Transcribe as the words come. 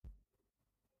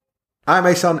I'm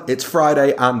Mason, it's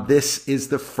Friday, and this is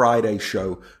the Friday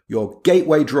Show, your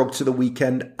gateway drug to the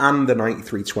weekend and the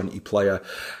 9320 player.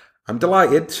 I'm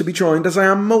delighted to be joined, as I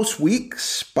am most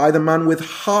weeks, by the man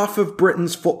with half of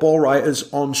Britain's football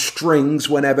writers on strings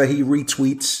whenever he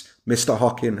retweets Mr.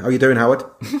 Hockin. How are you doing, Howard?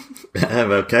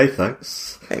 I'm okay,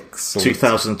 thanks. Excellent.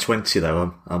 2020,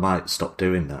 though, I might stop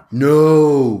doing that.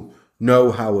 No,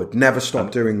 Howard, never stop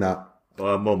doing that.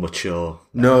 But I'm more mature.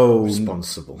 No.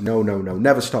 Responsible. No.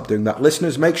 Never stop doing that.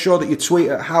 Listeners, make sure that you tweet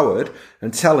at Howard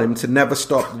and tell him to never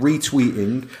stop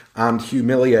retweeting and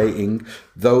humiliating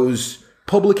those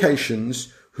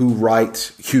publications who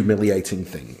write humiliating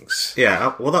things.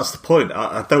 Yeah, well, that's the point.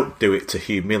 I don't do it to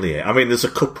humiliate. I mean, there's a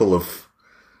couple of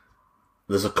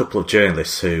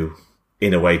journalists who,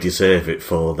 in a way, deserve it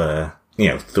for their,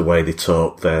 the way they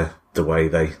talk, the way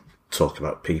they talk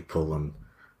about people and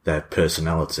their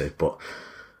personality. But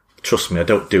trust me, I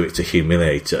don't do it to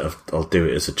humiliate it. I'll do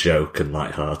it as a joke and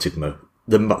light-hearted,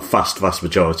 the vast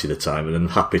majority of the time, and I'm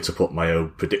happy to put my own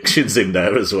predictions in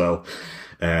there as well.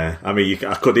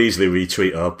 I could easily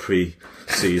retweet our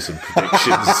pre-season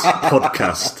predictions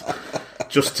podcast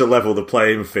just to level the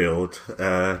playing field.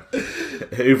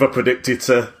 Who've I predicted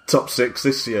to top six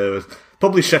this year?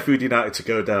 Probably Sheffield United to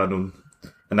go down,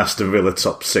 and Aston Villa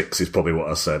top six is probably what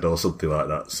I said, or something like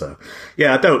that. So,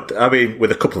 yeah,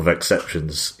 with a couple of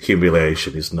exceptions,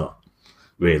 humiliation is not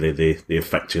really the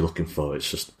effect you're looking for. It's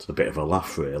just a bit of a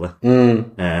laugh, really.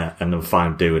 And I'm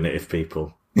fine doing it if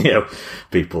people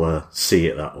see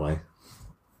it that way.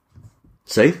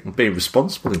 See, I'm being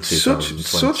responsible in 2020.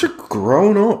 Such a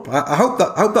grown up. I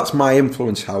hope that's my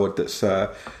influence, Howard.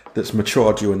 That's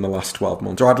matured you in the last 12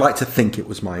 months, or I'd like to think it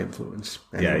was my influence.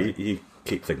 Anyway. Yeah, you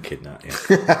keep thinking that.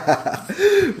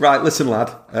 Yeah. Right, listen,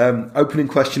 lad. Opening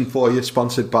question for you,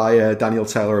 sponsored by Daniel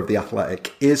Taylor of The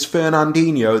Athletic. Is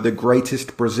Fernandinho the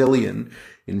greatest Brazilian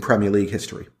in Premier League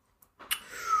history?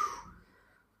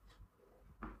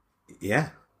 Yeah.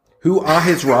 Who are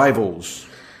his rivals?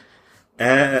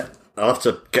 I'll have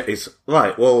to get his...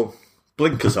 Right, well,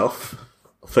 blinkers off.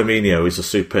 Firmino is a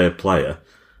superb player,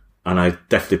 and I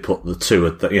definitely put the two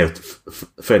of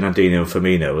Fernandinho and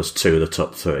Firmino as two of the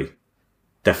top three.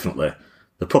 Definitely.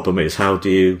 The problem is,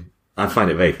 I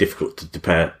find it very difficult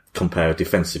to compare a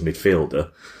defensive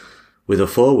midfielder with a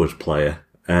forward player.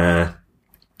 I'd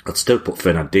still put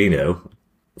Fernandinho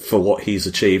for what he's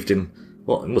achieved in,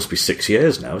 it must be 6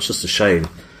 years now. It's just a shame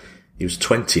he was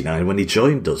 29 when he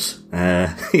joined us.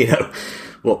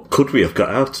 What could we have got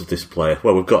out of this player?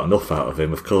 Well, we've got enough out of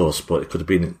him, of course, but it could have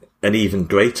been an even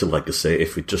greater legacy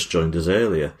if we'd just joined us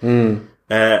earlier.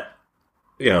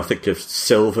 I think of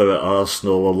Silva at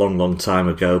Arsenal a long, long time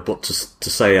ago, but to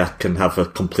say I can have a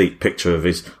complete picture of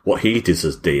what he did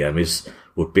as DM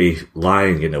would be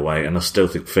lying in a way, and I still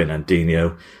think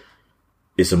Fernandinho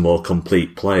is a more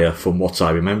complete player from what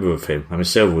I remember of him. I mean,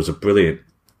 Silva was brilliant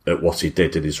at what he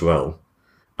did in his role,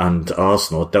 and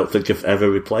Arsenal, I don't think have ever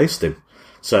replaced him.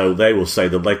 So they will say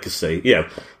the legacy,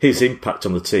 his impact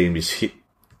on the team is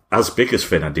as big as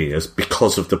Fernandinho's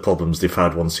because of the problems they've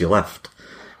had once he left,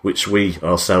 which we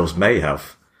ourselves may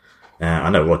have. I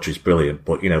know Rodri's brilliant,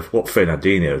 but, what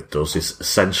Fernandinho does is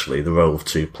essentially the role of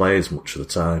two players much of the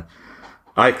time.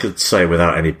 I could say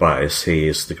without any bias, he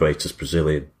is the greatest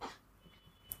Brazilian.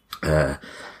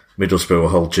 Middlesbrough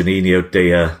hold Juninho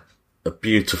Dia, a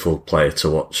beautiful player to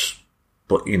watch,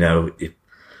 but, he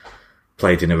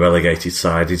played in a relegated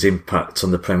side. His impact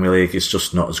on the Premier League is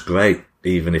just not as great,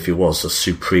 even if he was a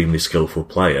supremely skillful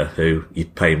player who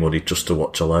you'd pay money just to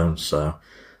watch alone. So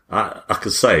I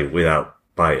could say without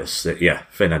bias that,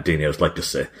 Fernandinho's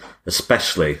legacy,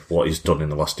 especially what he's done in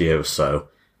the last year or so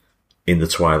in the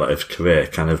twilight of his career,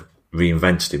 kind of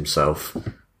reinvented himself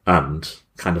and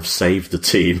kind of saved the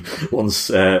team once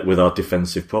with our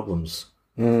defensive problems.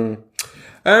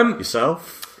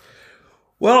 Yourself?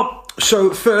 Well, so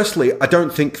firstly, I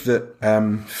don't think that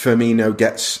Firmino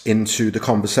gets into the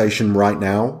conversation right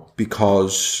now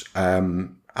because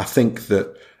I think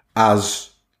that how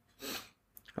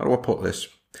do I put this?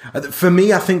 For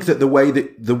me, I think that the way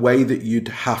that you'd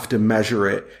have to measure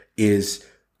it is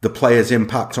the player's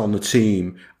impact on the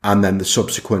team and then the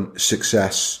subsequent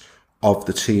success of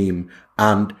the team.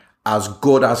 And as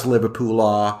good as Liverpool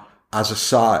are as a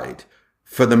side,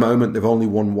 for the moment, they've only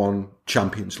won one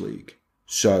Champions League.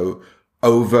 So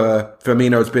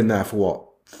Firmino's been there for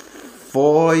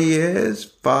 4 years,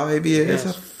 5 years,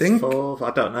 I think.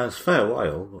 I don't know, it's a fair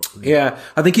while. But... Yeah,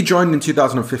 I think he joined in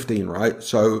 2015, right?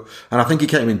 So, and I think he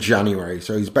came in January,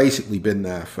 so he's basically been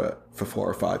there for 4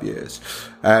 or 5 years.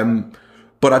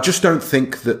 But I just don't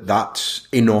think that that's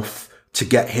enough to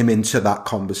get him into that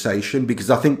conversation, because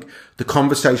I think the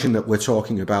conversation that we're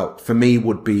talking about for me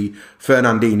would be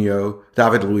Fernandinho,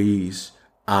 David Luiz,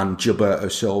 and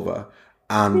Gilberto Silva.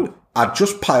 And I'd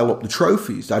just pile up the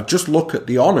trophies. I'd just look at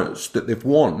the honours that they've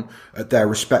won at their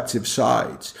respective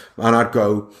sides. And I'd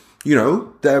go,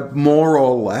 they're more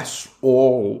or less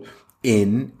all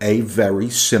in a very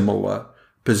similar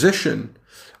position.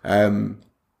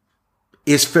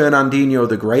 Is Fernandinho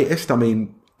the greatest? I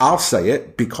mean, I'll say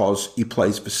it because he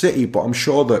plays for City, but I'm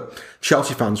sure that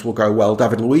Chelsea fans will go, well,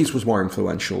 David Luiz was more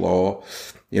influential, or,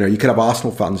 you could have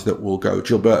Arsenal fans that will go,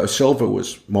 Gilberto Silva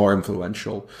was more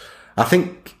influential. I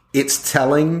think it's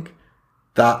telling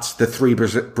that the three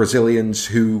Brazilians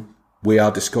who we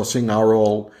are discussing are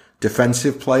all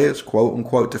defensive players, quote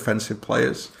unquote defensive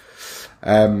players.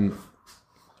 That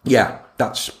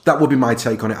would be my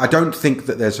take on it. I don't think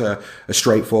that there's a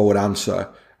straightforward answer.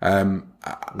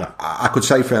 I could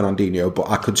say Fernandinho, but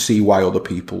I could see why other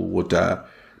people would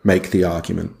make the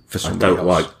argument for somebody else. I don't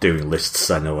like doing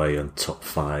lists anyway and top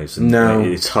fives. And no,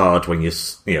 it's hard when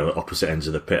you're opposite ends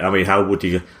of the pit. I mean, how would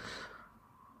you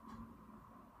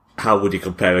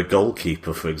compare a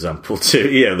goalkeeper, for example,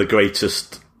 to the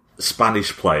greatest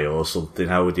Spanish player or something?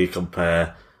 How would you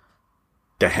compare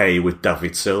De Gea with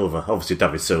David Silva? Obviously,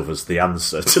 David Silva's the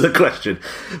answer to the question,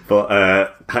 but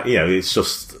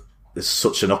it's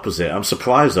such an opposite. I'm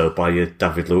surprised though by your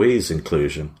David Luiz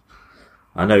inclusion.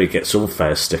 I know he gets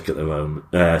unfair stick at the moment,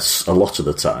 a lot of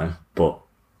the time, but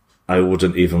I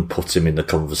wouldn't even put him in the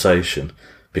conversation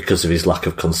because of his lack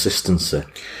of consistency.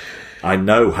 I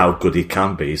know how good he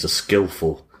can be. He's a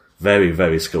skillful, very,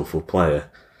 very skillful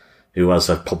player who has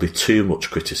had probably too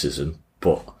much criticism,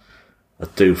 but I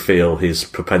do feel his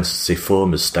propensity for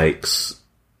mistakes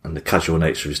and the casual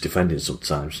nature of his defending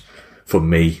sometimes, for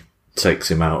me,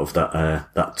 takes him out of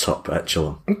that top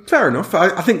echelon. Fair enough.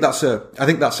 I think that's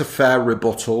a fair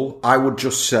rebuttal. I would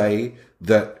just say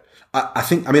that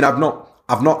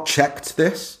I've not checked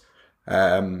this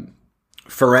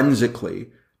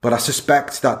forensically, but I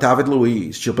suspect that David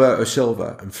Luiz, Gilberto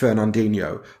Silva, and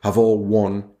Fernandinho have all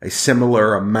won a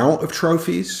similar amount of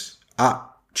trophies at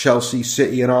Chelsea,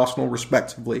 City, and Arsenal,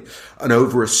 respectively, and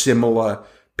over a similar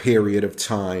period of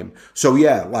time. So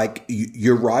yeah,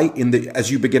 you're right as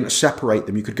you begin to separate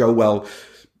them, you could go, well,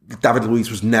 David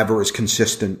Luiz was never as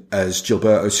consistent as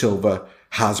Gilberto Silva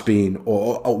has been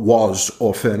or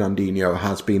Fernandinho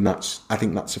has been. I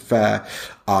think that's a fair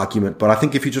argument. But I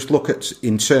think if you just look at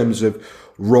in terms of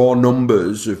raw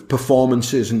numbers of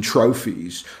performances and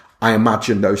trophies, I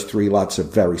imagine those three lads are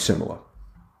very similar.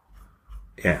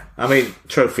 Yeah, I mean,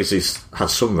 trophies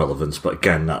has some relevance, but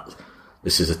again,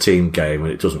 this is a team game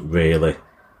and it doesn't really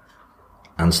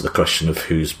answer the question of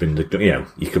who's been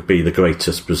you could be the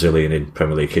greatest Brazilian in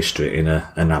Premier League history in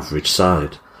an average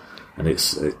side. And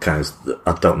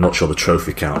I'm not sure the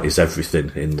trophy count is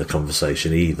everything in the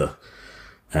conversation either.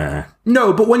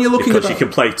 No, but when you're looking because you can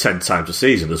play 10 times a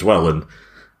season as well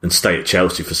and stay at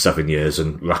Chelsea for 7 years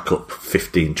and rack up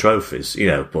 15 trophies,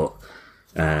 but,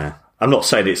 I'm not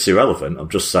saying it's irrelevant. I'm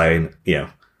just saying,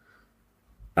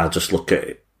 I just look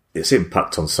at its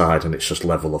impact on side and it's just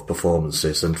level of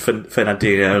performances. And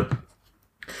Fernandinho,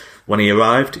 when he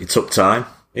arrived, he took time.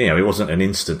 He wasn't an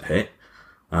instant hit.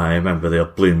 I remember the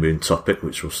Blue Moon topic,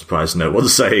 which will surprise no one,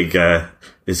 saying,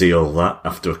 is he all that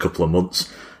after a couple of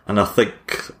months? And I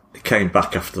think he came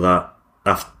back after that,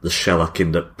 after the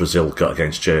shellacking that Brazil got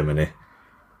against Germany.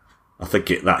 I think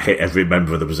that hit every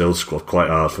member of the Brazil squad quite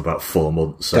hard for about 4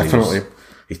 months. So definitely.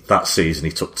 That season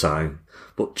he took time.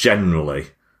 But generally,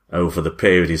 over the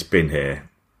period he's been here,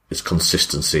 his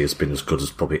consistency has been as good as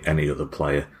probably any other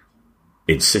player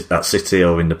at City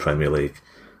or in the Premier League.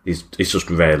 He's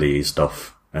just rarely eased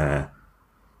off.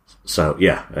 Surely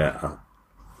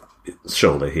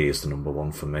he is the number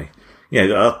one for me.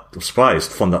 I'm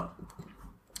surprised from that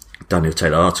Daniel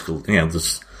Taylor article.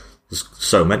 There's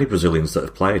so many Brazilians that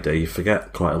have played there, you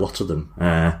forget quite a lot of them.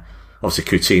 Obviously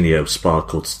Coutinho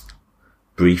sparkled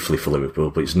briefly for Liverpool,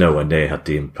 but he's nowhere near had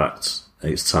the impact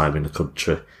at his time in the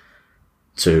country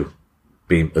to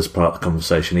be as part of the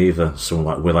conversation either. Someone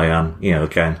like Willian,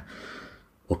 again,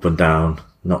 up and down,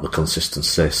 not the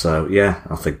consistency. So yeah,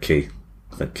 I think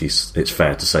it's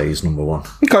fair to say he's number one.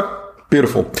 Okay.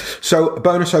 Beautiful. So, a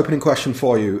bonus opening question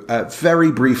for you.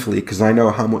 Very briefly, because I know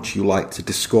how much you like to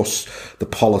discuss the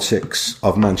politics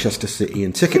of Manchester City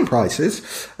and ticket prices.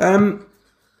 Real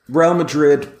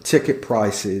Madrid ticket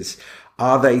prices,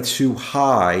 are they too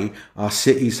high? Are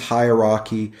City's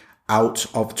hierarchy out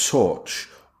of touch?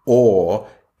 Or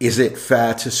is it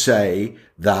fair to say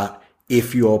that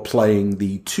if you're playing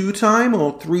the 2-time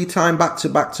or 3-time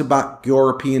back-to-back-to-back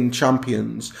European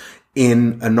champions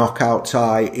in a knockout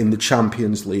tie in the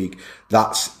Champions League,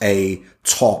 that's a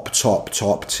top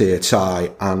tier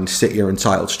tie, and City are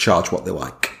entitled to charge what they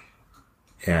like.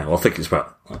 Yeah, well, I think it's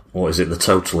about, what is it, the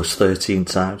total is 13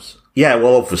 times? Yeah,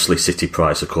 well, obviously City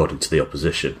price according to the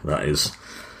opposition. That is,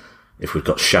 if we've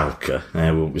got Schalke,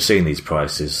 we're seeing these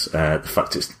prices. The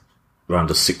fact it's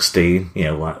around a 16,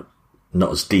 like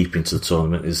not as deep into the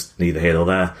tournament, is neither here nor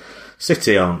there.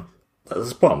 City aren't.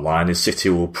 The bottom line is City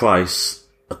will price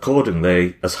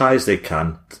accordingly as high as they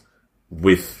can,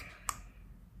 with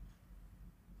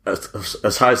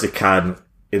as high as they can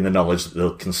in the knowledge that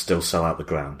they can still sell out the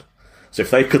ground. So if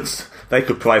they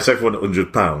could price everyone at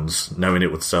 £100, knowing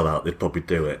it would sell out, they'd probably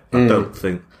do it. I don't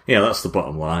think, that's the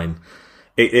bottom line.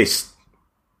 It's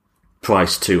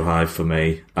priced too high for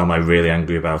me. Am I really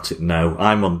angry about it? No.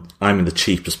 I'm in the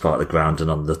cheapest part of the ground and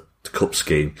on the cup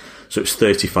scheme, so it's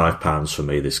 £35 for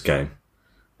me this game.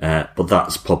 But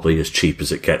that's probably as cheap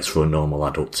as it gets for a normal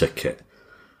adult ticket.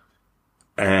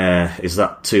 Is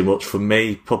that too much for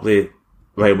me? Probably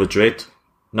Real Madrid.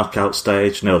 Knockout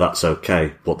stage, no, that's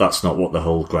okay, but that's not what the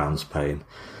whole ground's paying.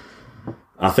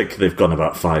 I think they've gone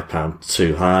about £5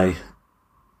 too high,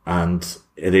 and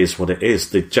it is what it is.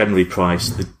 They generally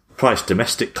price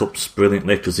domestic cups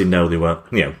brilliantly because they know they won't,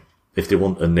 if they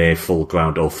want a near full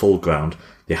ground or full ground,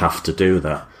 they have to do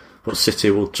that. But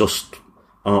City will just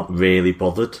aren't really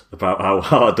bothered about how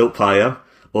hard up I am,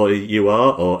 or you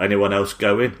are, or anyone else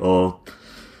going, or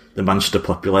the Manchester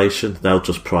population. They'll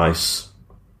just price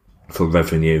for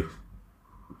revenue,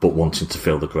 but wanting to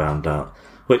fill the ground out,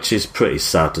 which is pretty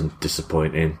sad and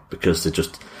disappointing because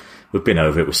we've been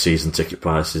over it with season ticket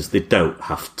prices. They don't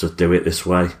have to do it this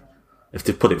way. If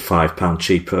they put it £5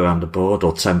 cheaper around the board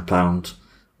or £10, it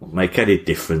won't make any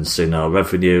difference in our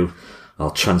revenue,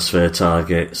 our transfer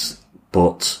targets,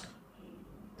 but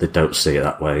they don't see it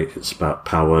that way. It's about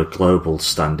power, global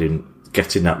standing,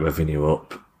 getting that revenue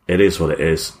up. It is what it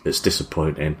is. It's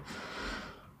disappointing.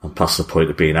 And past the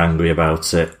point of being angry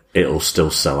about it, it'll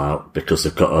still sell out because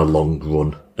they've got a long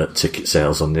run at ticket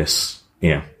sales on this.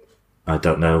 I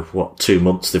don't know, 2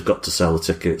 months they've got to sell the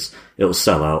tickets. It'll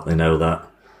sell out, they know that.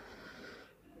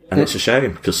 And it's a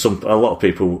shame because a lot of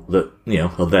people that,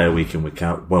 are there week in, week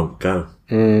out won't go.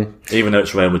 Even though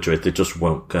it's Real Madrid, they just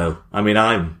won't go. I mean,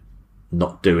 I'm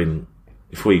not doing,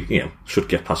 if we, should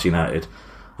get past United,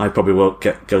 I probably won't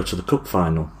go to the cup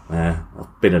final.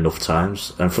 I've been enough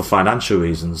times, and for financial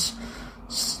reasons,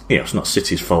 it's not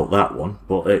City's fault, that one,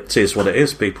 but it is what it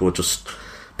is. People are just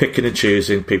picking and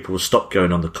choosing. People will stop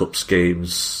going on the cup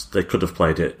schemes. They could have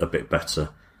played it a bit better,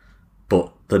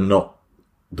 but they're not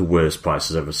the worst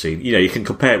prices I've ever seen. You can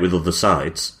compare it with other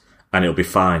sides, and it'll be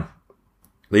fine.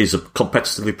 These are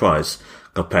competitively priced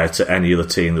compared to any other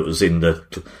team that was in the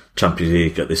Champions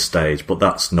League at this stage, but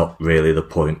that's not really the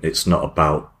point. It's not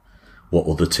about what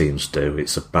other teams do.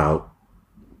 It's about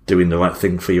doing the right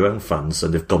thing for your own fans,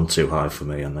 and they've gone too high for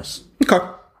me on this. Okay,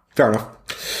 fair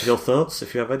enough. Your thoughts,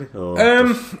 if you have any? Or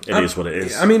it is what it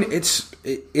is. I mean,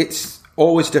 it's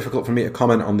always difficult for me to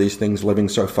comment on these things, living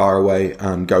so far away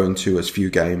and going to as few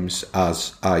games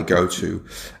as I go to.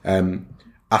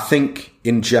 I think,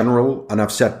 in general, and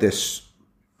I've said this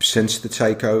since the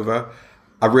takeover,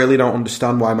 I really don't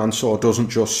understand why Mansour doesn't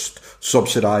just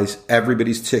subsidise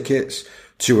everybody's tickets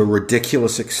to a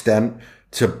ridiculous extent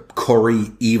to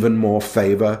curry even more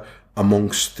favour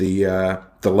amongst the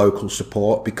local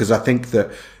support, because I think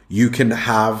that you can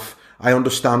have, I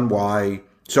understand why.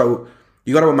 So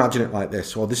you got to imagine it like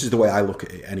this, or this is the way I look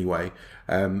at it anyway.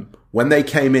 When they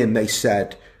came in, they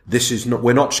said,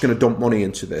 we're not just going to dump money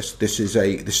into this.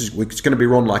 It's going to be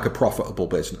run like a profitable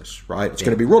business, right? It's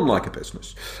going to be run like a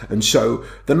business. And so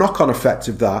the knock-on effect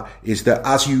of that is that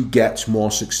as you get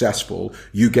more successful,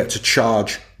 you get to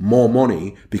charge more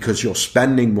money because you're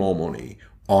spending more money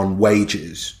on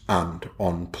wages and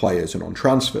on players and on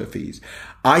transfer fees.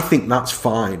 I think that's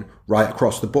fine right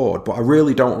across the board, but I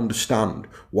really don't understand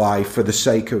why, for the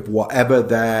sake of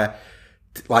whatever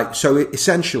so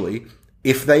essentially,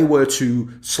 if they were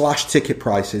to slash ticket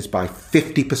prices by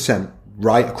 50%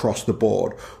 right across the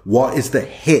board, what is the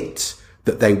hit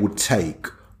that they would take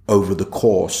over the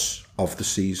course of the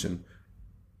season?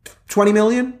 20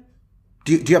 million?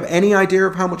 Do you have any idea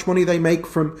of how much money they make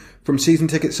from season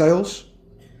ticket sales?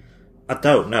 I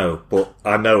don't know, but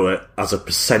I know it as a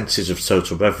percentage of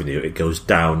total revenue, it goes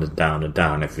down and down and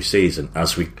down every season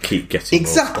as we keep getting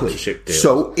more sponsorship deals.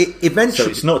 So eventually, so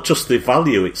it's not just the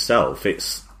value itself;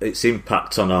 it's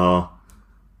impact on our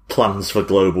plans for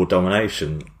global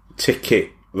domination.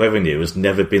 Ticket revenue has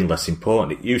never been less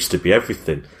important. It used to be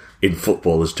everything in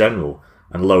football as general,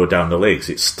 and lower down the leagues,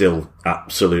 it's still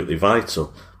absolutely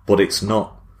vital. But it's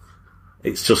not.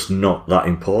 it's just not that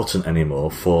important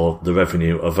anymore for the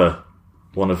revenue of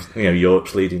one of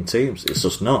Europe's leading teams. It's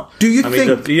just not. Do you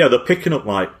think? They're picking up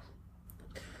like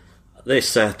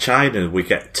this. China, we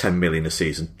get 10 million a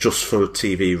season just for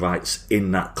TV rights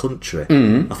in that country.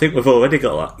 I think we've already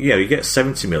got that. You get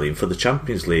 70 million for the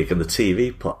Champions League and the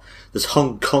TV pot. There's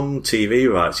Hong Kong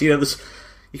TV rights.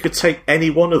 You could take any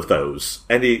one of those,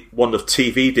 any one of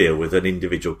TV deal with an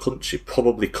individual country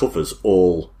probably covers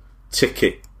all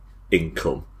ticket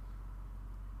income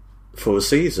for a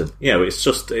season.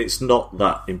 It's not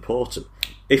that important.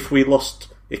 If we lost,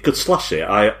 it could slash it.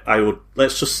 I would,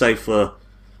 let's just say for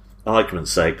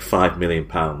argument's sake, £5 million.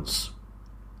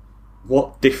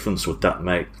 What difference would that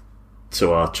make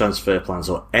to our transfer plans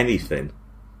or anything?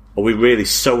 Are we really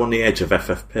so on the edge of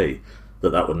FFP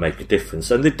that would make a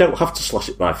difference? And they don't have to slash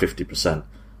it by 50%.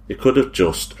 They could have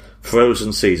just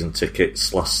frozen season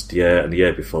tickets last year and the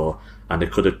year before, and they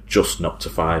could have just knocked a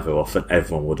fiver off and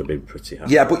everyone would have been pretty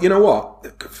happy. Yeah, but you know what?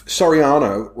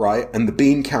 Soriano, right, and the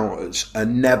bean counters are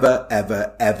never,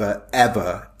 ever, ever,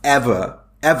 ever, ever,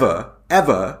 ever,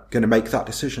 ever going to make that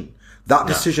decision. That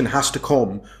decision has to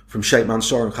come from Sheikh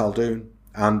Mansour and Khaldoon.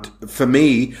 And for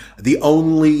me, the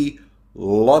only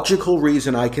logical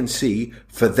reason I can see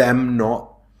for them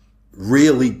not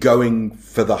really going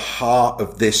for the heart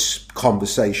of this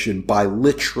conversation by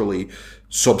literally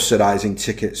subsidising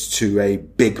tickets to a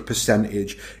big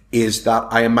percentage is that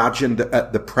I imagine that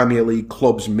at the Premier League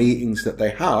clubs meetings that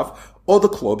they have, other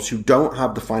clubs who don't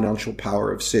have the financial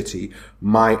power of City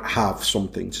might have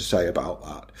something to say about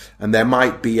that. And there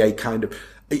might be a kind of,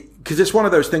 because it's one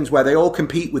of those things where they all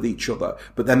compete with each other,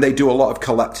 but then they do a lot of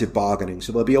collective bargaining.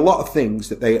 So there'll be a lot of things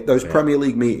that those Premier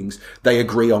League meetings, they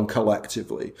agree on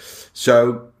collectively.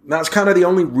 So that's kind of the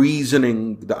only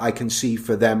reasoning that I can see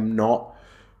for them not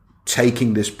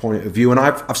taking this point of view. And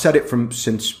I've said it from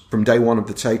day one of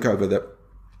the takeover that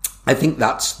I think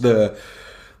that's the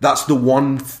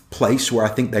one place where I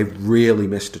think they've really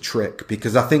missed a trick,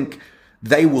 because I think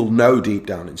they will know deep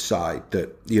down inside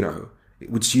that,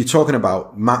 you're talking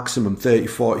about maximum 30,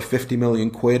 40, 50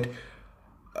 million quid.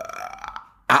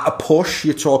 At a push,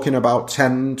 you're talking about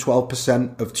 10,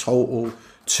 12% of total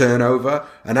turnover.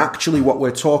 And actually what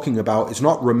we're talking about is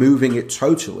not removing it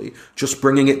totally, just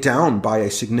bringing it down by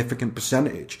a significant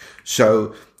percentage.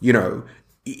 So,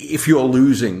 if you're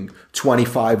losing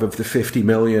 25 of the 50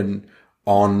 million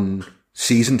on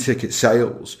season ticket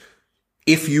sales,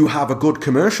 if you have a good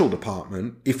commercial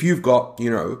department, if you've got,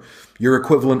 your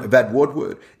equivalent of Ed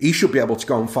Woodward, he should be able to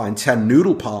go and find 10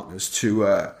 noodle partners to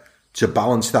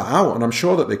balance that out. And I'm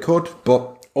sure that they could.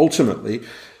 But ultimately,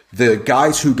 the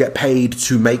guys who get paid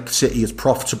to make City as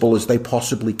profitable as they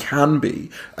possibly can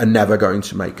be are never going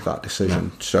to make that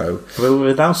decision. So,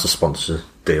 we announced a sponsor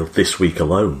deal this week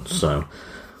alone,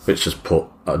 which has put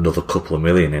another couple of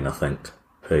million in, I think,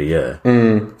 per year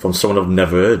from someone I've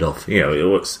never heard of. It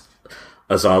looks,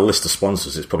 as our list of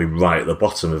sponsors, it's probably right at the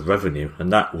bottom of revenue,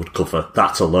 and that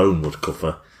alone would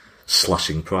cover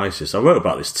slashing prices. I wrote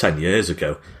about this 10 years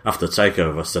ago after the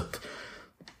takeover. I said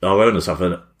our owners have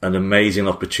an amazing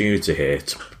opportunity here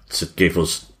to give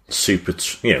us super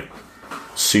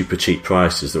cheap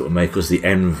prices that will make us the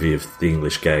envy of the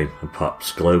English game and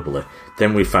perhaps globally.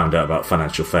 Then we found out about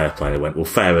financial fair play and went, well,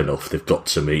 fair enough, they've got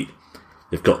to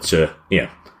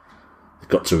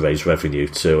raise revenue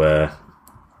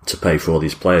to pay for all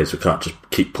these players. We can't just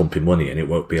keep pumping money and it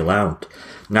won't be allowed.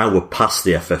 Now we're past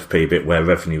the FFP bit where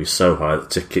revenue is so high that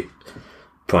ticket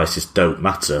prices don't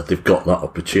matter. They've got that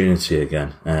opportunity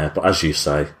again. But as you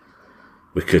say,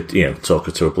 we could, talk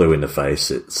her to a blue in the face.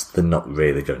 They're not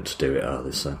really going to do it, are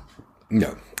they? So,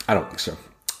 no, I don't think so.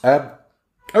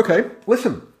 Okay,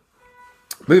 listen.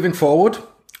 Moving forward,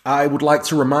 I would like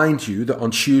to remind you that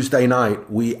on Tuesday night,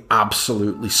 we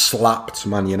absolutely slapped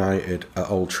Man United at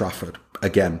Old Trafford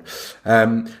again.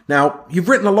 Now, you've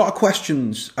written a lot of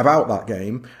questions about that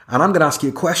game, and I'm going to ask you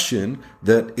a question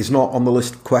that is not on the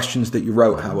list of questions that you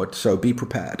wrote, Howard, so be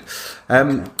prepared.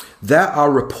 There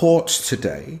are reports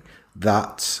today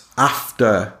that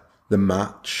after the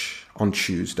match on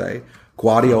Tuesday,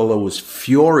 Guardiola was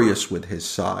furious with his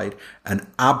side and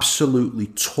absolutely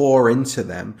tore into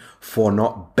them for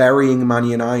not burying Man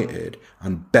United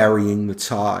and burying the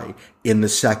tie in the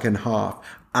second half,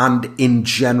 and in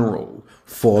general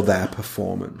for their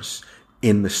performance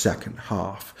in the second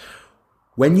half.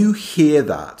 When you hear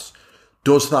that,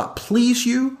 does that please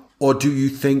you, or do you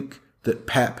think that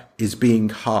Pep is being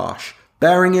harsh,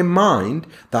 bearing in mind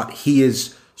that he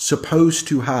is supposed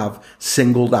to have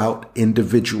singled out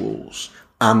individuals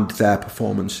and their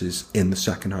performances in the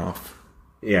second half?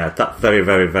 Yeah, that very,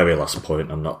 very, very last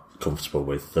point I'm not comfortable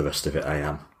with. The rest of it I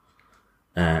am.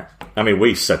 I mean,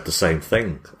 we said the same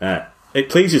thing. It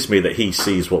pleases me that he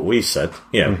sees what we said,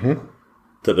 that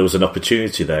there was an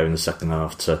opportunity there in the second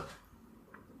half to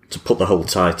put the whole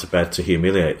tie to bed, to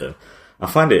humiliate them. I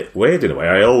find it weird in a way.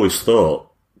 I always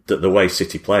thought that the way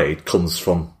City played comes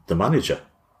from the manager.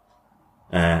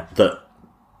 That,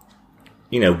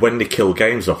 when they kill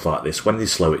games off like this, when they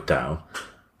slow it down,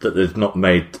 that they've not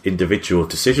made individual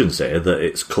decisions here,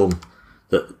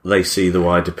 that they see the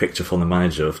wider picture from the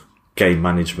manager of game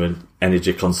management,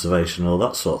 energy conservation, all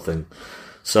that sort of thing.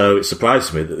 So it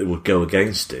surprised me that they would go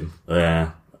against him.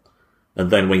 And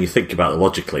then when you think about it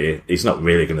logically, he's not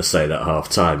really going to say that at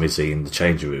half-time, is he, in the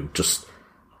changing room? Just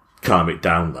calm it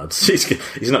down, lads.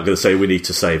 He's not going to say we need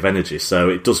to save energy. So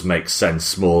it does make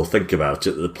sense, more think about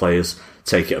it, that the players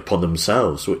take it upon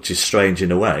themselves, which is strange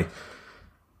in a way.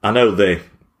 I know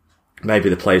maybe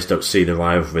the players don't see the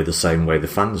rivalry the same way the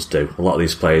fans do. A lot of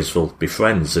these players will be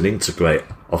friends and integrate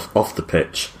off the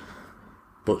pitch.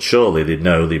 But surely they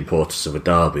know the importance of a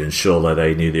derby, and surely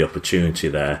they knew the opportunity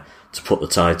there to put the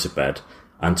tie to bed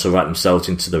and to write themselves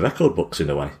into the record books in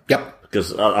a way. Yep.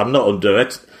 Because I'm not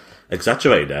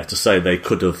exaggerating there to say they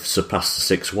could have surpassed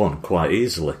the 6-1 quite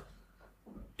easily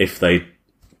if they'd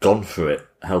gone for it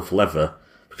hell for leather.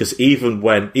 Because even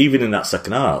in that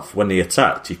second half, when they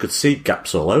attacked, you could see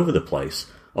gaps all over the place,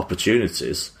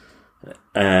 opportunities,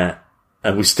 and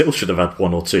we still should have had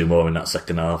one or two more in that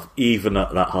second half, even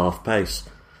at that half pace.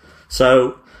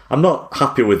 So I'm not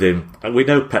happy with him. We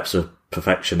know Pep's a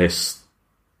perfectionist,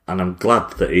 and I'm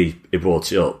glad that he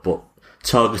brought it up, but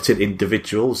targeting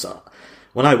individuals,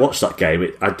 when I watched that game,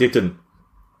 it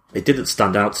didn't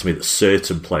stand out to me that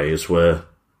certain players were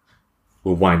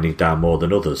winding down more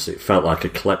than others. It felt like a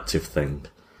collective thing.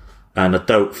 And I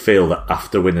don't feel that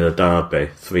after winning a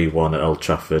derby 3-1 at Old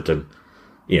Trafford and,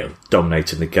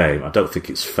 dominating the game, I don't think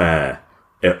it's fair.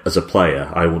 As a player,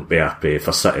 I wouldn't be happy if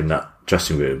I sat in that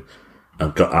dressing room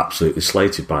and got absolutely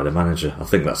slated by the manager. I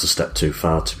think that's a step too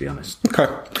far, to be honest.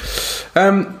 Okay.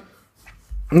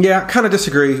 Yeah, I kind of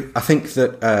disagree. I think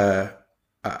that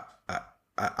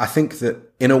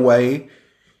in a way,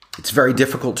 it's very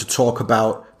difficult to talk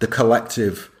about the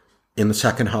collective in the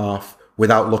second half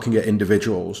without looking at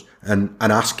individuals and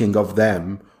asking of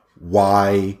them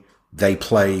why they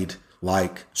played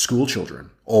like school children,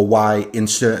 or why in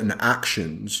certain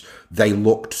actions they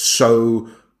looked so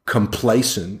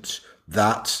complacent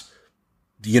that,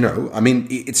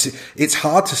 it's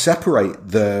hard to separate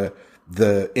the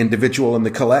individual and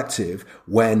the collective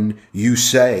when you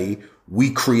say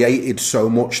we created so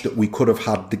much that we could have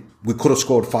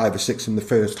scored 5 or 6 in the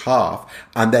first half,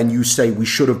 and then you say we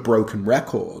should have broken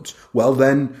records. Well,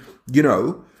 then,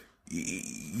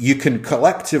 you can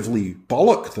collectively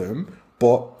bollock them,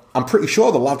 but I'm pretty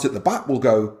sure the lads at the back will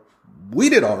go, we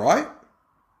did all right.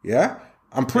 Yeah.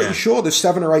 I'm pretty sure there's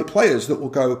 7 or 8 players that will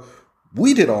go,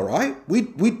 we did all right.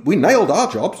 We nailed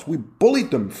our jobs. We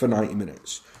bullied them for 90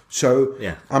 minutes. So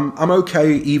I'm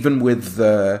okay even with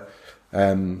the,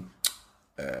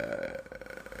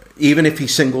 even if he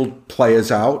singled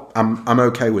players out, I'm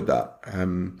okay with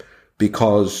that.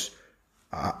 Because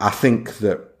I think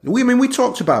that we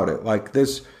talked about it. Like,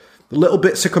 there's little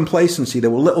bits of complacency. There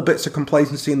were little bits of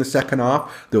complacency in the second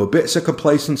half. There were bits of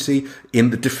complacency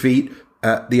in the defeat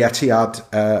at the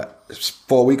Etihad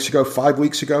 4 weeks ago, 5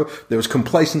 weeks ago. There was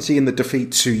complacency in the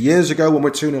defeat 2 years ago when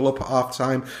we're 2-0 up at half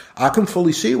time. I can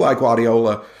fully see why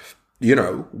Guardiola,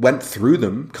 went through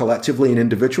them collectively and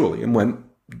individually and went,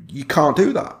 you can't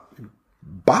do that.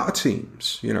 Batter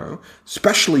teams,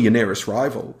 especially your nearest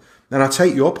rival. And I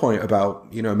take your point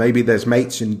about, maybe there's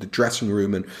mates in the dressing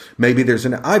room, and maybe there's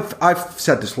I've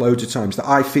said this loads of times, that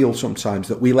I feel sometimes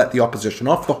that we let the opposition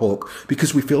off the hook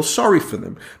because we feel sorry for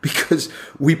them, because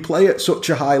we play at such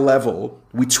a high level,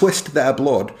 we twist their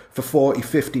blood for 40,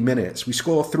 50 minutes, we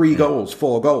score 3 goals,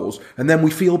 4 goals, and then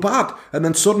we feel bad. And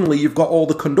then suddenly you've got all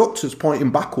the conductors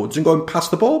pointing backwards and going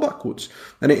past the ball backwards.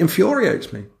 And it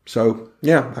infuriates me. So,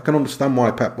 yeah, I can understand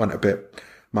why Pep went a bit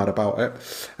mad about it.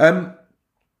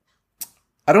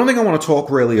 I don't think I want to talk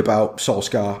really about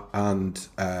Solskjaer and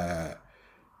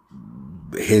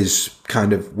his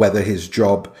kind of whether his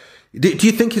job. Do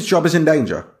you think his job is in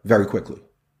danger? Very quickly.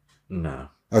 No.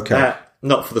 Okay.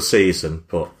 Not for the season,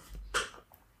 but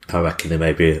I reckon there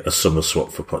may be a summer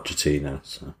swap for Pochettino.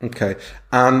 So. Okay.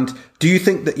 And do you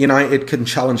think that United can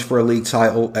challenge for a league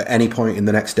title at any point in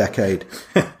the next decade?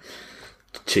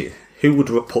 Who would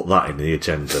put that in the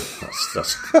agenda?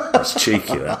 That's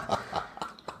cheeky. That.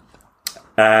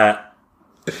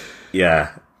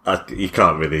 You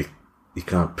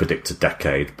can't predict a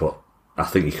decade, but I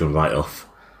think you can write off,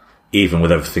 even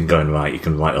with everything going right, you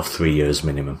can write off 3 years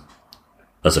minimum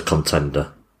as a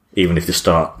contender. even if they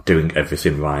start doing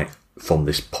everything right from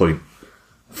this point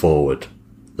forward,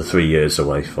 they're 3 years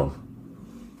away from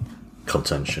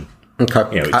contention. Okay.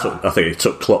 I think it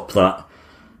took Klopp that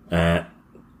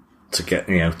to get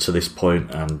to this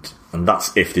point, and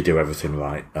that's if they do everything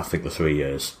right. I think the 3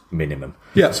 years minimum.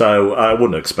 Yeah. So I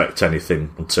wouldn't expect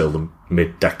anything until the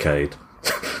mid-decade,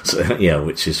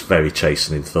 which is very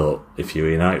chastening thought if you're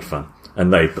a United fan,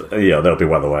 and they'll be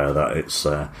well aware of that. It's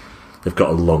they've got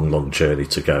a long journey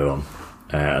to go on,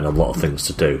 and a lot of things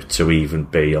to do to even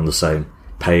be on the same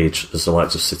page as the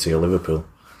likes of City or Liverpool.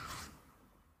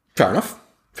 Fair enough.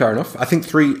 I think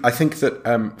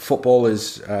that football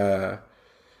is a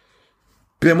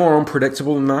bit more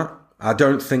unpredictable than that. I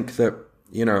don't think that,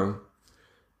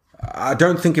 I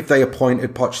don't think if they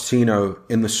appointed Pochettino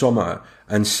in the summer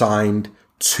and signed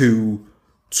 2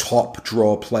 top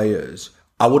draw players,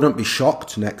 I wouldn't be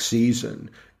shocked next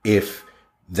season if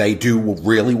they do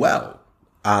really well.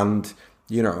 And,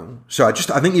 so I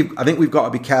think we've got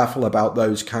to be careful about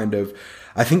those kind of,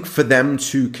 I think for them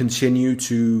to continue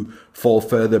to fall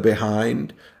further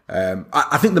behind,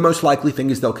 I think the most likely thing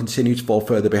is they'll continue to fall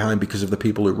further behind because of the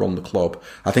people who run the club.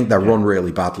 I think they're run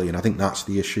really badly, and I think that's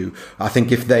the issue. I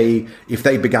think if they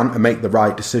began to make the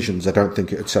right decisions, I don't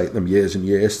think it would take them years and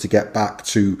years to get back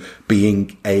to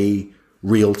being a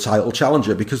real title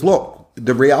challenger. Because look,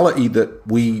 the reality that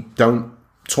we don't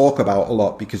talk about a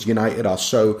lot because United are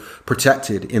so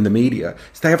protected in the media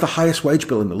is they have the highest wage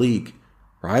bill in the league,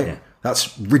 right? Yeah.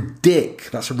 That's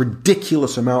a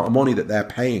ridiculous amount of money that they're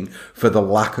paying for the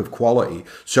lack of quality.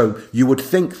 So you would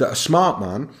think that a smart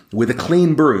man with a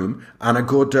clean broom and a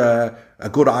good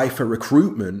eye for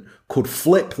recruitment could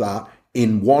flip that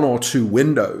in 1 or 2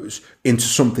 windows into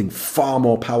something far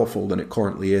more powerful than it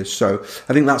currently is. So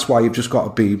I think that's why you've just got to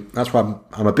be. That's why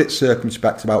I'm a bit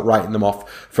circumspect about writing them off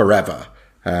forever.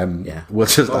 We'll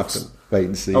just have to wait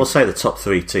and see. I would say the top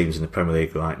 3 teams in the Premier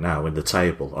League right now in the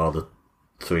table are the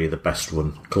 3 of the best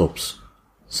run clubs,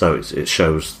 so it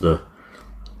shows the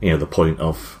point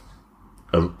of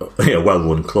a well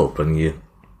run club, and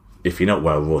if you're not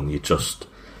well run, you're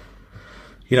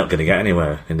not going to get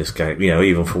anywhere in this game.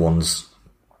 Even for ones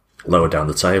lower down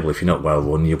the table, if you're not well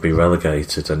run, you'll be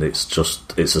relegated, and it's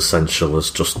essential as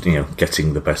just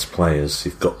getting the best players.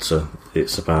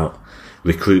 It's about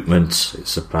recruitment,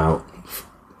 it's about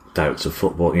director of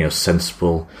football,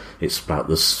 sensible. It's about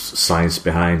the science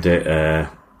behind it,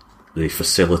 the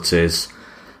facilities,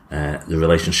 the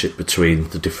relationship between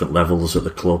the different levels at the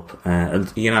club. And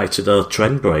United are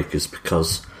trend breakers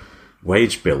because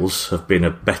wage bills have been a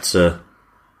better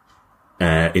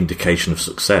indication of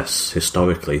success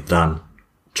historically than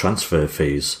transfer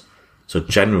fees. So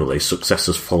generally, success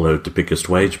has followed the biggest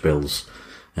wage bills.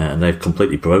 And they've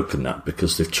completely broken that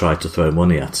because they've tried to throw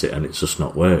money at it and it's just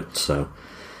not worked. So,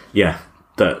 yeah,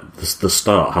 the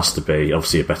start has to be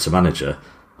obviously a better manager,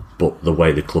 but the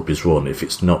way the club is run, if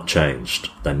it's not changed,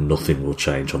 then nothing will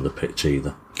change on the pitch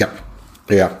either. Yep.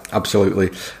 Yeah,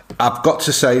 absolutely. I've got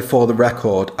to say, for the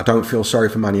record, I don't feel sorry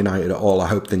for Man United at all. I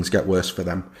hope things get worse for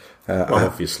them.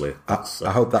 Obviously,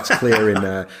 I hope that's clear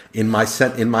in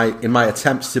my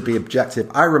attempts to be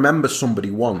objective. I remember somebody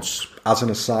once, as an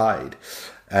aside,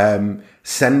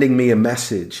 sending me a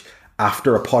message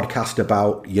after a podcast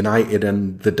about United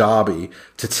and the derby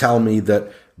to tell me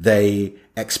that they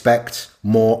expect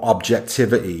more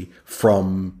objectivity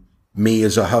from me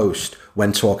as a host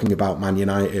when talking about Man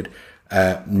United.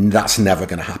 That's never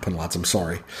going to happen, lads. I'm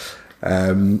sorry.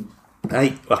 I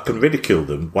can ridicule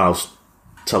them whilst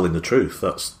telling the truth.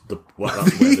 That's where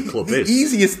the club is. The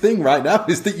easiest thing right now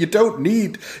is that you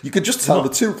can just tell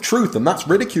the truth, and that's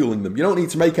ridiculing them. You don't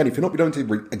need to make anything up. You don't need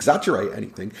to exaggerate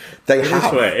anything.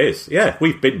 That's where it is. Yeah,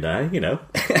 we've been there,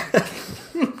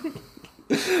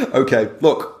 Okay,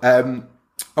 look, I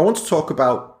want to talk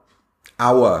about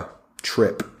our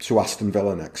trip to Aston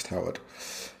Villa next, Howard.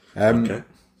 Okay.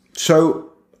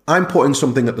 So I'm putting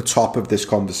something at the top of this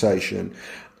conversation.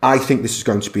 I think this is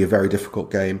going to be a very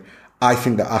difficult game. I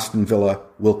think that Aston Villa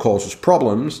will cause us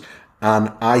problems,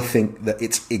 and I think that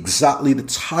it's exactly the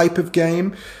type of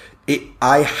game.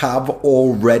 I have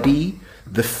already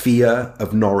the fear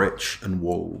of Norwich and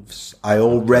Wolves. I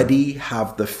already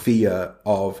have the fear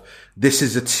of this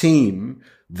is a team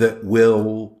that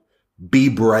will be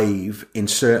brave in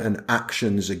certain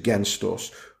actions against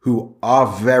us, who are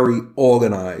very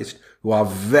organised, who are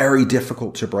very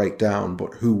difficult to break down,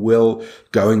 but who will,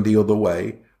 going the other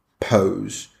way,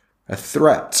 pose a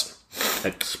threat.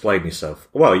 Explain yourself.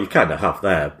 Well, you kind of have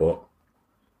there, but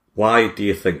why do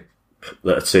you think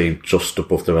that a team just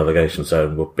above the relegation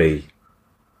zone would be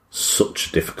such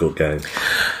a difficult game?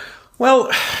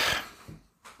 Well,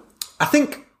 I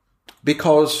think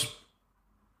because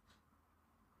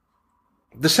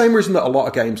the same reason that a lot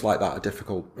of games like that are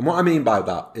difficult. And what I mean by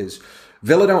that is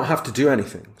Villa don't have to do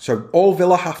anything. So all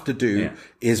Villa have to do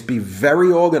is be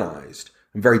very organised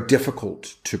and very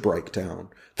difficult to break down.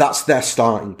 That's their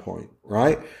starting point,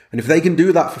 right? And if they can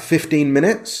do that for 15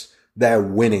 minutes, they're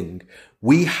winning.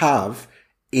 We have,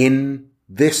 in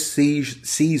this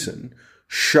season,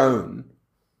 shown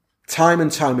time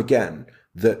and time again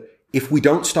that if we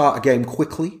don't start a game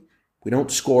quickly, we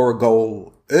don't score a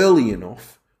goal early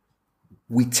enough,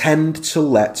 we tend to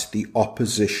let the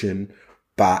opposition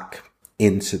back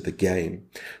into the game.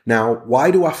 Now,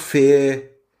 why do I fear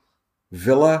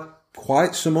Villa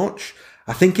quite so much?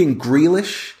 I think in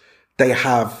Grealish, they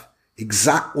have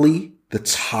exactly the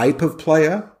type of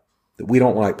player that we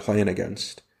don't like playing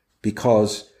against,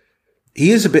 because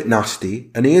he is a bit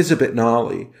nasty and he is a bit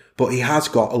gnarly, but he has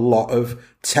got a lot of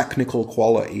technical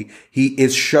quality. He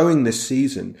is showing this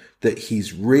season that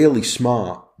he's really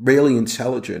smart, really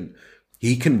intelligent.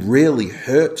 He can really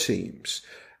hurt teams.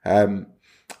 I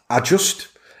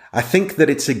think that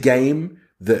it's a game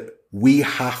that we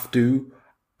have to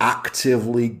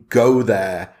actively go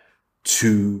there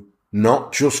to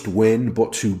not just win,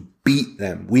 but to beat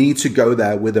them. We need to go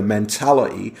there with a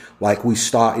mentality like we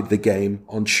started the game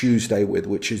on Tuesday with,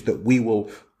 which is that we will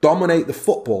dominate the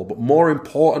football. But more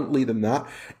importantly than that,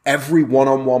 every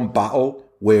one-on-one battle,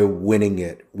 we're winning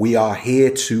it. We are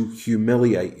here to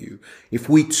humiliate you. If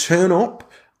we turn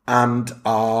up and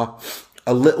are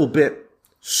a little bit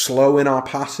slow in our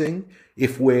passing,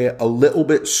 if we're a little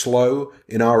bit slow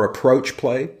in our approach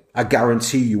play, I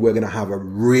guarantee you we're going to have a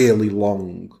really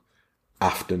long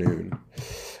afternoon.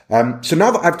 So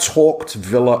now that I've talked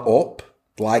Villa up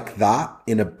like that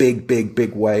in a big, big,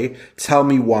 big way, tell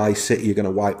me why City are going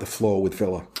to wipe the floor with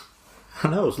Villa. I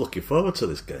know, I was looking forward to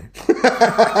this game.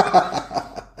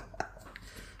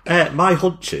 My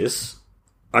hunches,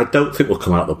 I don't think we'll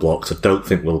come out the blocks. I don't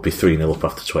think we'll be 3-0 up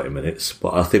after 20 minutes,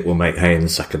 but I think we'll make hay in the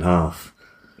second half.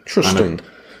 Interesting.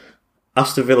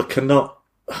 Aston Villa cannot...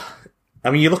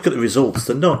 I mean, you look at the results,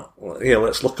 they're not...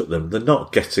 let's look at them. They're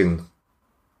not getting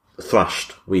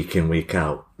thrashed week in, week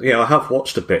out. I have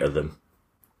watched a bit of them.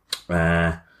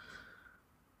 And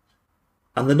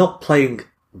they're not playing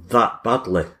that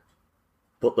badly.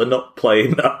 But they're not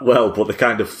playing that well, but they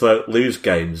kind of lose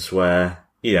games where,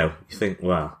 you think,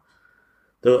 wow,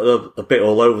 they're a bit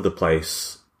all over the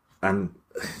place. And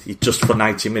you just for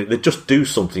 90 minutes, they just do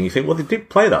something. You think, well, they didn't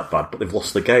play that bad, but they've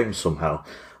lost the game somehow.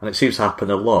 And it seems to happen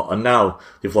a lot. And now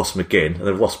they've lost McGinn and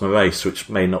they've lost Moraes, which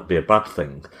may not be a bad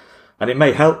thing. And it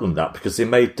may help them that, because they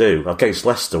may do, against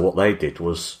Leicester, what they did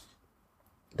was,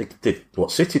 they did what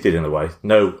City did in a way.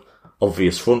 No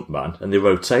obvious front man, and they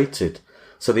rotated.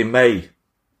 So they may,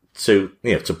 to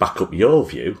back up your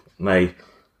view, may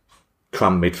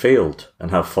cram midfield and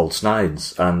have false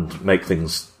nines and make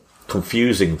things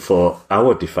confusing for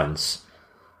our defence.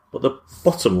 But the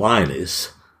bottom line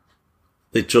is,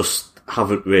 they just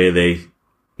haven't really,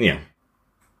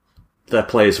 their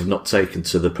players have not taken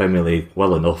to the Premier League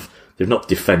well enough. They've not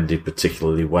defended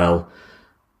particularly well.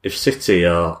 If City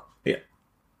are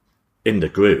in the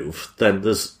groove, then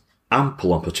there's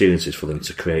ample opportunities for them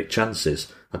to create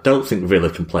chances. I don't think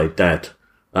Villa can play dead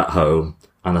at home,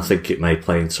 and I think it may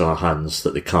play into our hands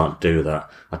that they can't do that.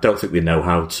 I don't think they know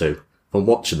how to. From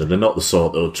watching them, they're not the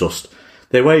sort that will just...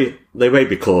 They may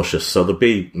be cautious, so there'll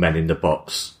be men in the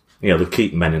box. They'll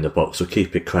keep men in the box, they'll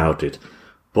keep it crowded.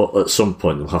 But at some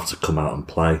point, they'll have to come out and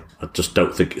play. I just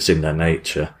don't think it's in their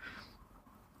nature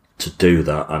to do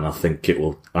that, and I think it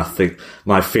will. I think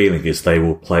my feeling is they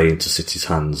will play into City's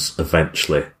hands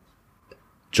eventually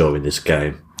during this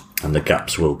game, and the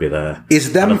gaps will be there.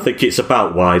 And I think it's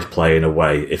about wide play in a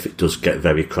way if it does get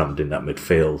very crammed in that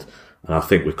midfield, and I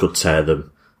think we could tear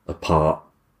them apart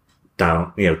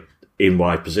down, in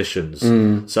wide positions.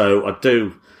 So I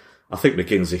think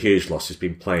McGinn's a huge loss. He's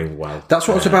been playing well. That's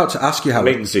what I was about to ask you, Howard.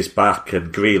 Mings is back,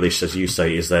 and Grealish, as you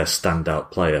say, is their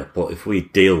standout player. But if we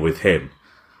deal with him,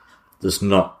 there's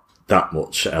not that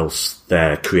much else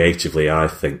there creatively, I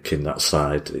think, in that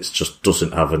side. It just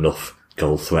doesn't have enough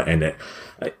goal threat in it.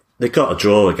 They got a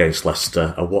draw against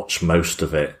Leicester. I watched most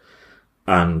of it.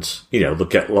 And, they'll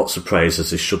get lots of praise, as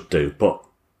they should do. But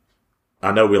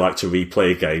I know we like to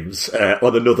replay games.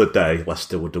 On another day,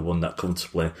 Leicester would have won that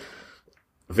comfortably.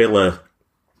 Villa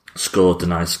scored a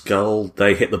nice goal.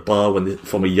 They hit the bar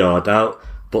from a yard out.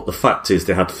 But the fact is,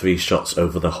 they had 3 shots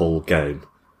over the whole game.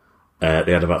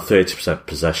 They had about 30%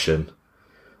 possession.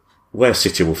 Where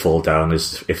City will fall down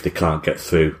is if they can't get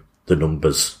through the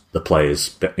numbers, the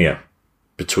players,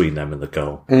 between them and the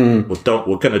goal. We're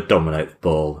going to dominate the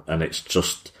ball, and it's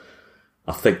just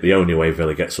I think the only way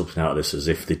Villa get something out of this is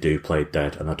if they do play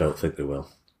dead, and I don't think they will.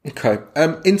 Okay.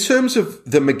 In terms of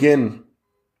the McGinn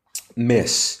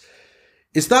miss,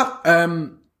 is that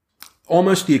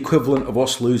almost the equivalent of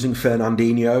us losing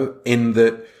Fernandinho in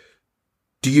that,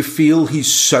 do you feel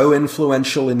he's so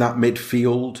influential in that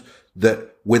midfield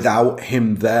that without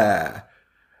him there,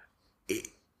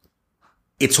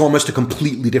 it's almost a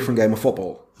completely different game of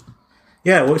football?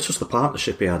 Yeah, well, it's just the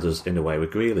partnership he had in a way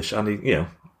with Grealish. And,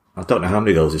 I don't know how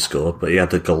many goals he scored, but he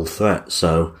had a goal threat.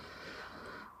 So,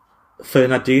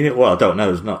 Fernandinho, well, I don't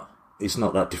know. He's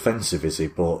not that defensive, is he?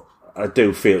 But I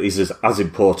do feel he's as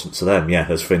important to them,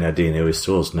 as Fernandinho is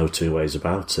to us. No two ways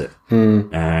about it.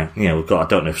 We've got, I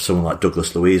don't know if someone like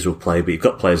Douglas Luiz will play, but you've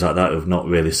got players like that who've not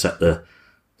really set the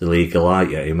league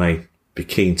alight yet. He may be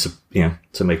keen to,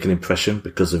 to make an impression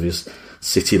because of his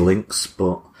City links,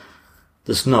 but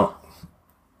there's not,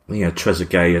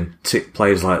 Trezeguet and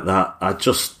players like that.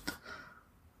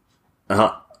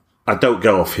 I don't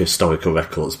go off historical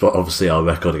records, but obviously our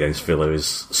record against Villa is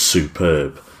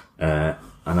superb. And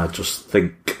I just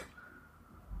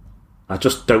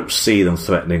don't see them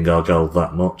threatening our goal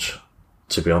that much,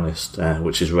 to be honest,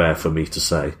 which is rare for me to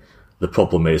say. The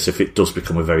problem is, if it does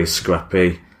become a very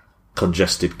scrappy,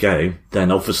 congested game,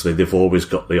 then obviously they've always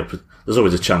got there's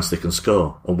always a chance they can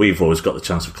score, and we've always got the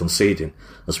chance of conceding,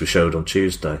 as we showed on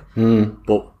Tuesday.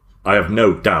 But I have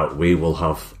no doubt we will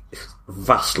have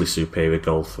vastly superior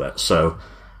goal threat. So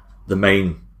the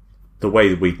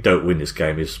way we don't win this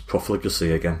game is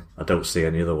profligacy again. I don't see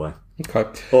any other way. Okay.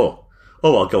 Or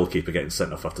our goalkeeper getting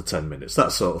sent off after 10 minutes,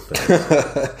 that sort of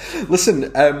thing.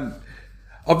 Listen,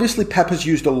 obviously Pep has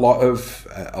used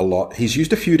he's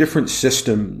used a few different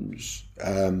systems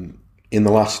in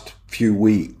the last few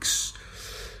weeks.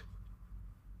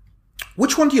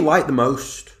 Which one do you like the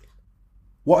most?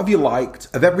 What have you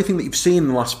liked of everything that you've seen in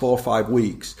the last 4 or 5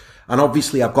 weeks? And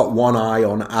obviously I've got one eye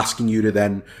on asking you to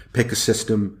then pick a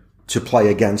system to play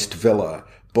against Villa.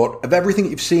 But of everything that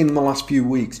you've seen in the last few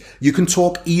weeks, you can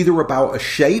talk either about a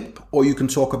shape or you can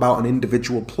talk about an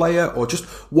individual player, or just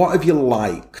what have you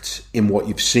liked in what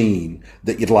you've seen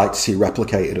that you'd like to see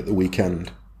replicated at the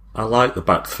weekend? I like the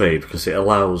back three because it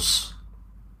allows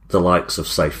the likes of,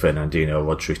 say, Fernandinho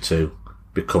or Rodri to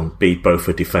be both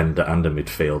a defender and a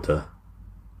midfielder.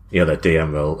 Their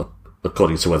DM role,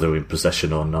 according to whether we're in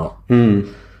possession or not.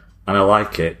 And I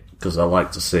like it because I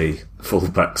like to see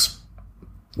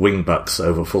wing-backs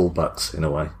over full-backs in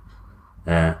a way.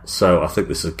 So I think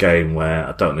this is a game where,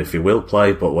 I don't know if he will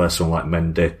play, but where someone like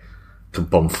Mendy can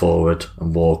bomb forward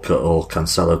and Walker or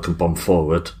Cancelo can bomb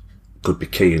forward could be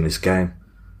key in this game.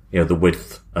 The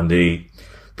width and the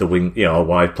wing, our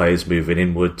wide players moving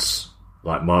inwards,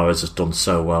 like Mahrez has done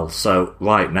so well. So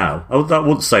right now, I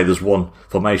wouldn't say there's one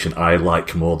formation I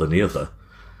like more than the other.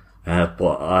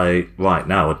 But right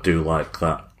now I do like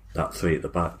that three at the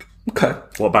back. Okay.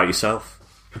 What about yourself?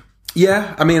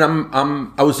 Yeah, I mean,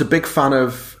 I was a big fan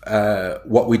of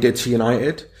what we did to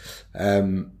United.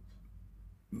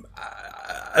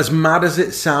 As mad as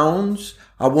it sounds,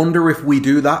 I wonder if we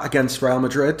do that against Real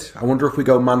Madrid. I wonder if we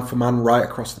go man for man right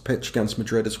across the pitch against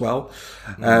Madrid as well.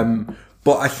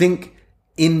 But I think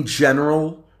in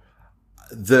general,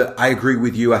 I agree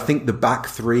with you. I think the back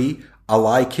three, I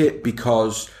like it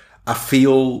because I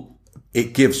feel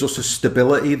it gives us a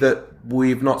stability that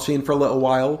we've not seen for a little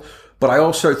while. But I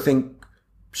also think,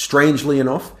 strangely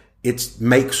enough, it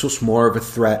makes us more of a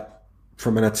threat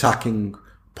from an attacking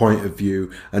point of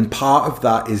view. And part of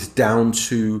that is down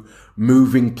to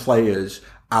moving players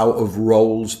out of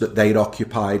roles that they'd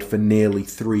occupied for nearly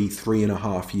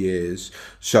 3.5 years.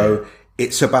 So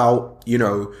it's about,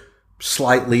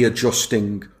 slightly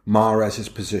adjusting Mahrez's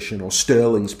position or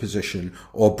Sterling's position,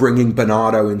 or bringing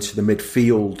Bernardo into the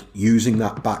midfield, using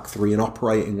that back three and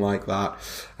operating like that.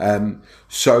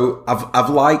 So I've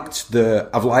liked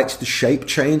the shape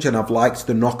change, and I've liked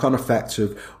the knock-on effect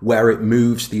of where it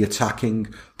moves the attacking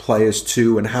players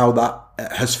to, and how that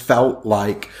has felt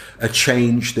like a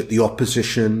change that the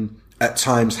opposition at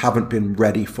times haven't been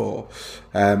ready for.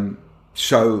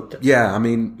 So yeah, I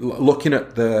mean, looking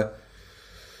at the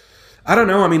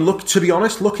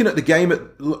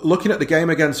game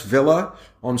against Villa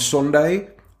on Sunday,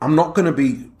 I'm not going to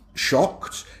be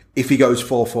shocked if he goes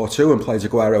 4-4-2 and plays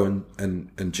Aguero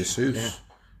and Jesus,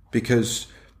 because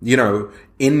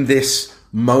in this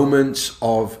moment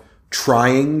of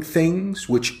trying things,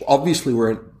 which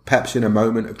obviously Pep's in a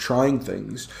moment of trying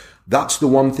things. That's the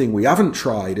one thing we haven't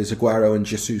tried, is Aguero and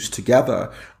Jesus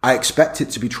together. I expect it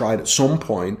to be tried at some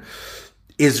point.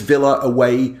 Is Villa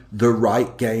away the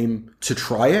right game to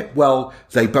try it? Well,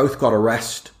 they both got a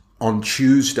rest on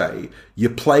Tuesday. You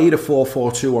played a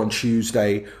 4-4-2 on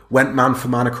Tuesday, went man for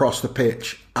man across the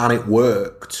pitch, and it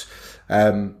worked.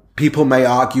 People may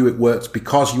argue it worked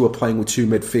because you were playing with two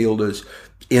midfielders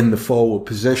in the forward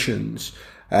positions.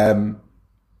 I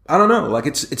don't know. Like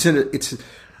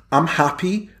I'm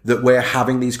happy that we're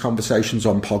having these conversations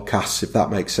on podcasts, if that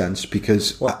makes sense,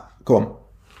 because go on.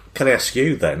 Can I ask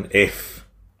you then, if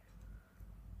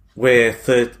we're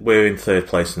in third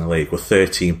place in the league, we're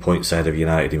 13 points ahead of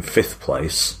United in fifth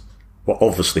place, we're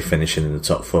obviously finishing in the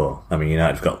top four. I mean,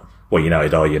 United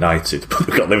are United, but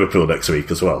we've got Liverpool next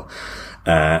week as well.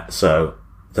 So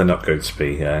they're not going to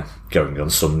be going on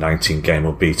some 19-game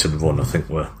unbeaten run. I think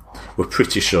we're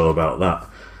pretty sure about that.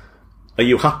 Are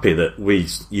you happy that we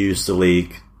use the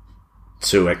league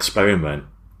to experiment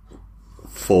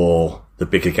for the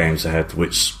bigger games ahead,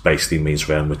 which basically means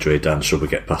Real Madrid, and should we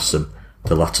get past them,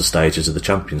 the latter stages of the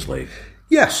Champions League?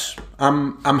 Yes,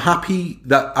 I'm happy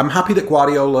that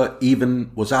Guardiola even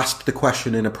was asked the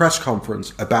question in a press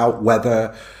conference about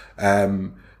whether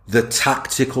the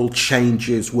tactical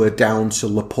changes were down to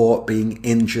Laporte being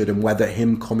injured and whether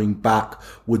him coming back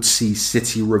would see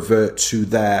City revert to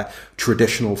their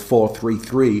traditional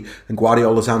 4-3-3. And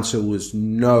Guardiola's answer was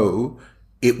no.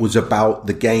 It was about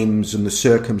the games and the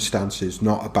circumstances,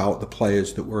 not about the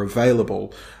players that were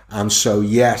available. And so,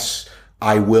 yes,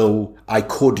 I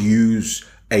could use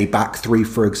a back three,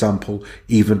 for example,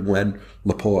 even when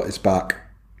Laporte is back.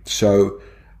 So,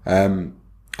 I'm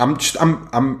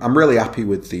really happy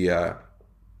with the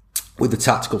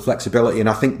tactical flexibility. And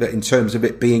I think that in terms of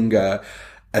it being a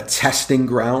testing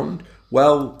ground,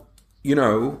 well, you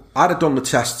know, I'd have done the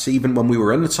tests even when we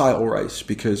were in the title race,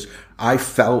 because I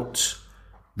felt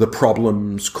the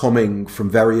problems coming from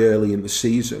very early in the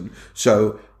season.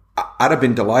 So I'd have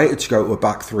been delighted to go to a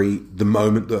back three the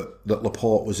moment that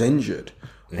Laporte was injured,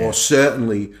 or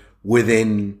certainly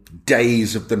within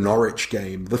days of the Norwich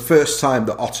game. The first time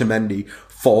that Otamendi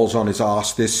falls on his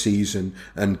arse this season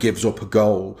and gives up a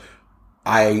goal,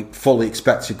 I fully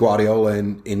expected Guardiola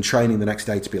in training the next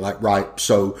day to be like, right,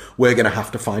 so we're going to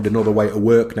have to find another way to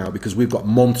work now because we've got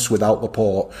months without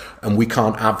Laporte and we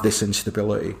can't have this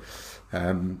instability.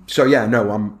 So yeah,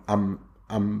 no,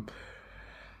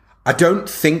 I don't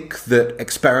think that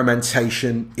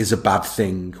experimentation is a bad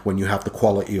thing when you have the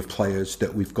quality of players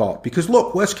that we've got. Because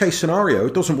look, worst case scenario,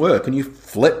 it doesn't work and you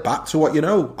flip back to what you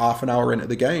know half an hour into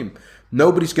the game.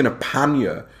 Nobody's going to pan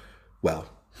you. Well,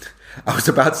 I was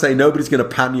about to say nobody's going to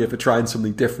pan you for trying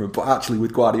something different, but actually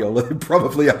with Guardiola, they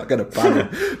probably are going to pan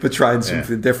him for trying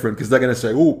something different, because they're going to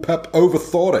say, oh, Pep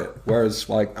overthought it. Whereas,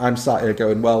 like, I'm sat here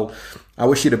going, well, I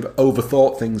wish you'd have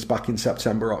overthought things back in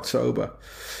September, October.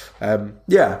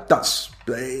 Yeah, that's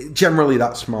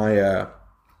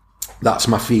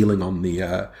my feeling on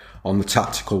the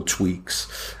tactical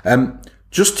tweaks.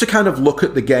 Just to kind of look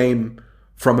at the game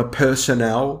from a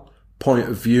personnel point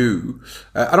of view,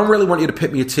 I don't really want you to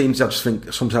pick me a teams. I just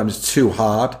think sometimes it's too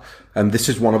hard, and this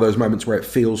is one of those moments where it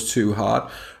feels too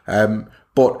hard.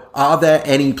 But are there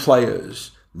any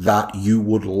players that you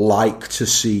would like to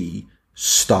see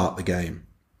start the game?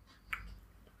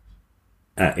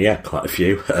 Yeah, quite a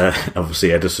few. Obviously,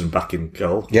 Ederson back in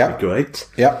goal. Yeah, would be great.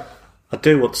 Yeah, I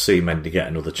do want to see Mendy get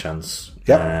another chance.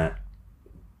 Yeah.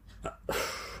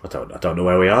 I don't know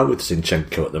where we are with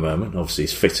Zinchenko at the moment. Obviously,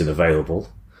 he's fit and available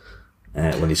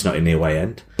when he's not in the away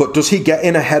end. But does he get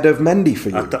in ahead of Mendy for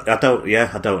you? I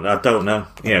don't know.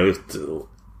 You know,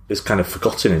 it's kind of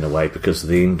forgotten in a way because of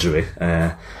the injury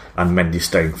and Mendy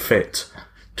staying fit.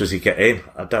 Does he get in?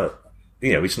 I don't.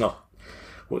 You know, he's not.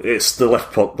 It's the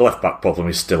left back problem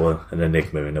is still an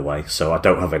enigma in a way. So I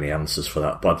don't have any answers for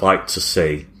that. But I'd like to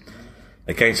see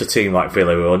against a team like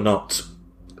Villa who are not,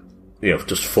 you know,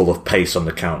 just full of pace on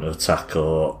the counter attack,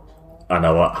 or I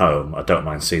know at home, I don't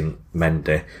mind seeing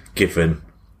Mendy given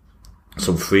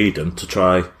some freedom to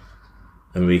try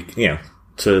and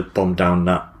to bomb down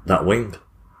that wing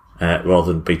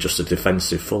rather than be just a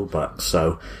defensive fullback.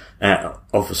 So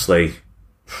obviously,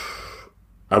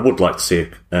 I would like to see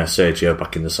Sergio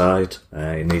back in the side.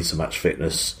 He needs some match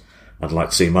fitness. I'd like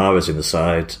to see Mahrez in the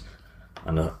side,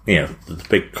 and the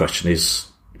big question is,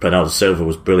 Bernardo Silva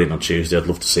was brilliant on Tuesday. I'd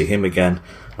love to see him again.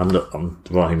 And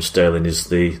Raheem Sterling is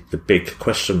the big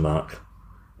question mark,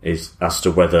 is as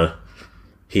to whether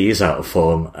he is out of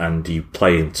form and you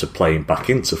play him back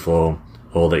into form,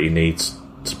 or that he needs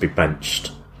to be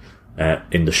benched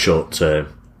in the short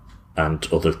term and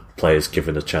other players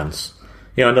given a chance.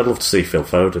 You know, and I'd love to see Phil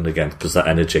Foden again, because that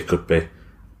energy could be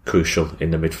crucial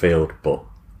in the midfield, but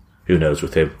who knows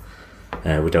with him.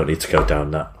 We don't need to go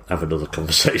down that, have another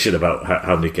conversation about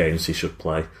how many games he should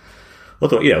play.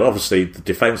 Although, obviously the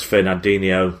defence,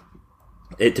 Fernandinho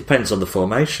it depends on the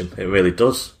formation. It really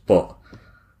does. But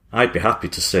I'd be happy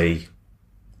to see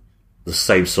the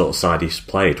same sort of side he's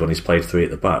played when he's played three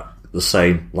at the back. The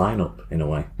same lineup, in a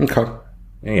way. Okay.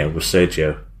 With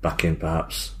Sergio back in,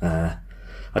 perhaps. I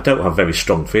don't have very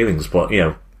strong feelings, but,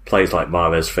 players like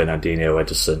Mahrez, Fernandinho,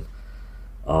 Ederson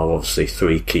are obviously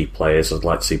three key players. I'd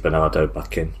like to see Bernardo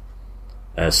back in,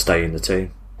 stay in the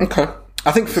team. Okay.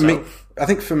 I think for me,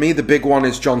 the big one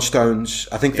is John Stones.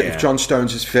 I think that if John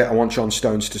Stones is fit, I want John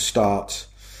Stones to start.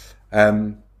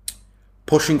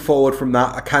 Pushing forward from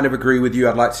that, I kind of agree with you.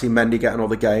 I'd like to see Mendy get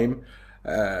another game.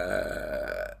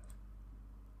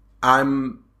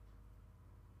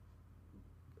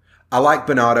 I like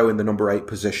Bernardo in the number 8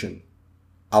 position.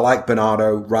 I like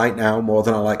Bernardo right now more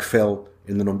than I like Phil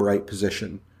in the number 8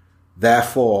 position.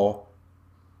 Therefore,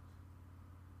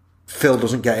 Phil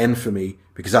doesn't get in for me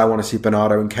because I want to see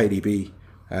Bernardo and KDB.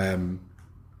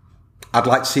 I'd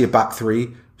like to see a back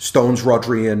three. Stones,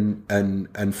 Rodri, and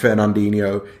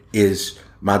Fernandinho is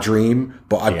my dream,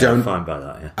 but I don't. I'm fine by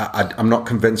that. Yeah. I'm not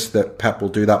convinced that Pep will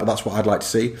do that, but that's what I'd like to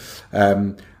see.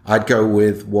 I'd go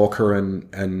with Walker and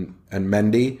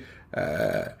Mendy.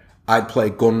 I'd play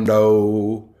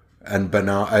Gundo and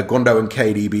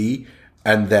KDB,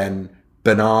 and then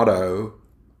Bernardo,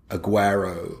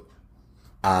 Aguero,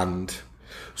 and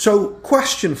so.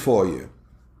 Question for you,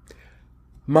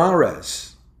 Mahrez.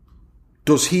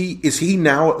 Is he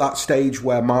now at that stage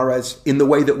where Mahrez, in the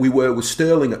way that we were with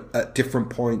Sterling at different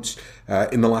points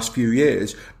in the last few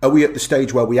years, are we at the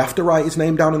stage where we have to write his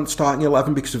name down in the starting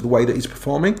 11 because of the way that he's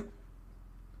performing?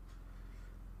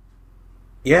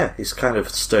 Yeah, he's kind of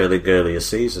Sterling earlier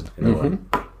season in a way.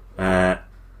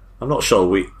 I'm not sure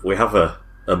we have a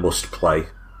must-play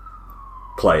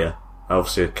player.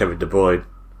 Obviously, Kevin De Bruyne,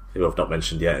 who I've not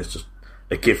mentioned yet, is just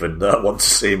a given that I want to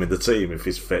see him in the team if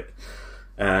he's fit.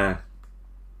 I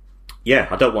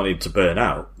don't want him to burn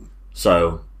out.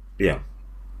 So, I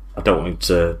don't want him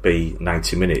to be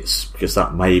 90 minutes because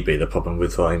that may be the problem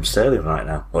with Raheem Sterling right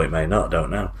now. Or it may not, I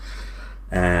don't know.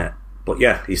 But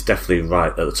he's definitely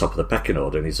right at the top of the pecking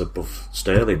order and he's above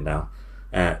Sterling now.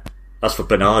 As for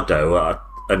Bernardo,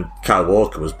 and Kyle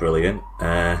Walker was brilliant,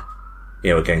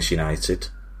 against United.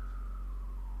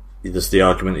 There's the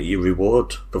argument that you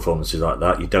reward performances like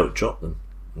that, you don't drop them.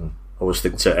 I always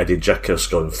think to Eddie Dzeko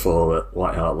scoring 4 at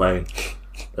White Hart Lane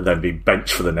and then being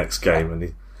benched for the next game.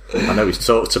 And I know he's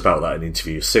talked about that in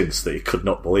interviews since, that he could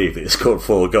not believe that he scored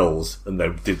 4 goals and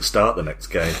then didn't start the next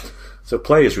game. So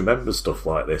players remember stuff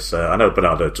like this. I know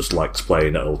Bernardo just likes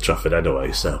playing at Old Trafford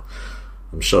anyway, so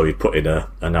I'm sure he'd put in a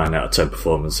 9 out of 10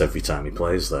 performance every time he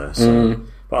plays there. So,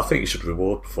 but I think you should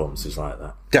reward performances like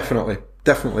that. Definitely.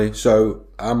 So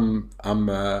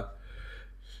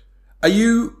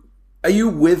Are you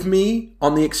with me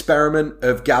on the experiment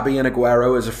of Gabby and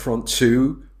Aguero as a front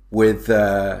two with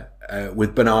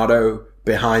Bernardo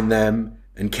behind them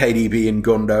and KDB and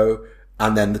Gundo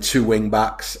and then the 2 wing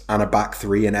backs and a back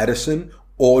 3 in Ederson?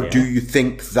 Or do you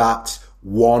think that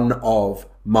one of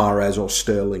Mahrez or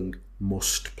Sterling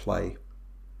must play?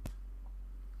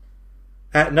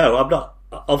 No, I'm not.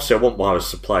 Obviously, I want Mahrez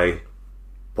to play,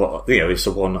 but it's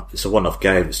a one-off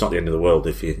game. It's not the end of the world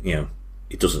if he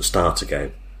doesn't start a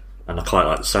game. And I quite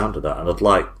like the sound of that. And I'd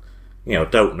like,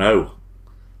 don't know,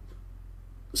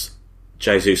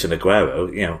 Jesus and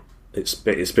Aguero, it's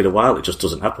been a while, it just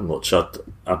doesn't happen much.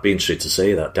 I'd be interested to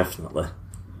see that, definitely.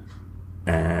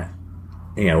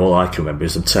 All I can remember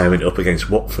is them tearing it up against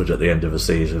Watford at the end of the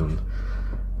season.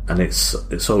 And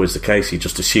it's always the case, you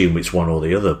just assume it's one or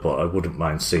the other, but I wouldn't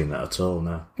mind seeing that at all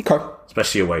now. Okay.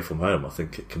 Especially away from home, I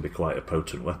think it can be quite a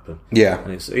potent weapon. Yeah.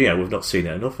 And it's we've not seen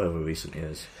it enough over recent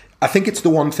years. I think it's the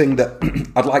one thing that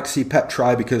I'd like to see Pep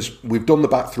try, because we've done the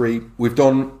back three, we've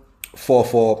done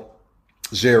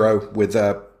 4-4-0 with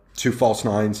 2 false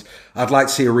nines. I'd like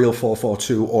to see a real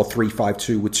 4-4-2 or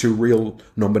 3-5-2 with 2 real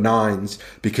number 9s,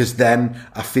 because then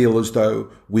I feel as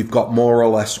though we've got more or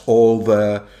less all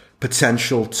the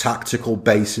potential tactical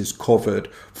bases covered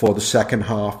for the second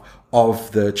half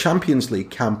of the Champions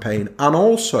League campaign, and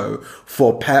also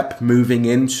for Pep moving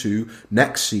into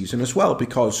next season as well,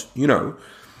 because,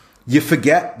 you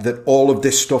forget that all of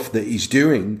this stuff that he's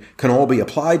doing can all be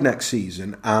applied next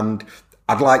season. And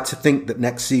I'd like to think that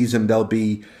next season there'll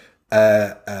be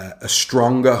a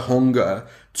stronger hunger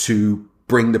to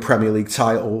bring the Premier League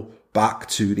title back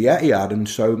to the Etihad. And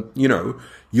so,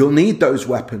 you'll need those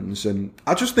weapons. And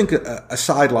I just think a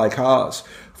side like ours,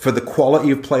 for the quality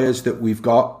of players that we've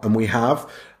got and we have,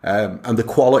 and the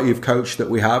quality of coach that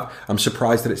we have, I'm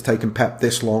surprised that it's taken Pep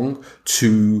this long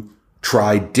to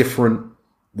try different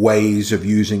ways of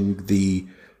using the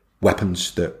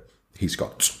weapons that he's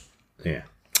got. Yeah,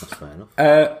 that's fair enough.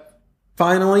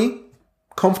 finally,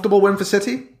 comfortable win for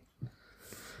City?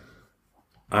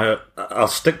 I'll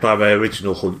stick by my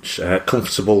original hunch.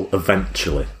 Comfortable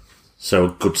eventually. So a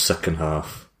good second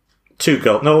half. 2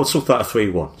 goals. No, something like a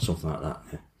 3-1. Something like that.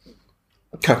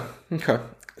 Yeah. Okay.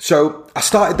 So I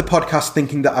started the podcast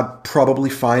thinking that I'd probably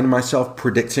find myself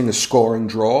predicting a scoring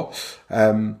draw.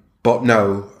 But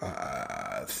no,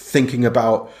 thinking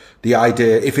about the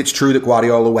idea, if it's true that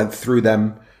Guardiola went through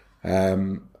them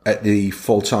at the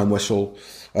full-time whistle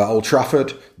at Old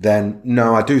Trafford, then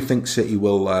no, I do think City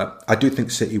will. I do think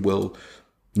City will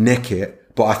nick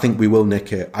it, but I think we will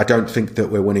nick it. I don't think that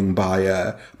we're winning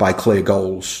by clear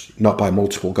goals, not by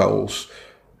multiple goals.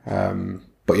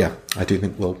 But yeah, I do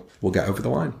think we'll get over the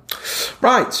line.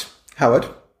 Right, Howard,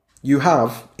 you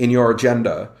have in your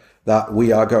agenda that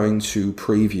we are going to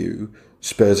preview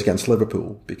Spurs against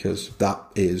Liverpool because that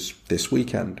is this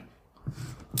weekend.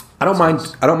 I don't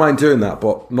mind doing that,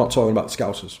 but I'm not talking about the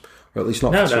Scousers, or at least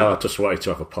not. No, I just wanted to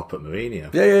have a pop at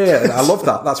Mourinho. Yeah. I love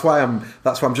that. That's why I'm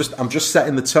just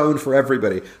setting the tone for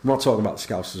everybody. I'm not talking about the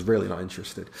Scousers. Really not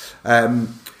interested.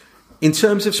 In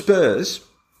terms of Spurs,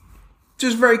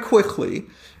 just very quickly,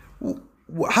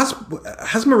 has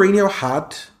Mourinho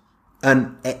had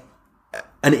an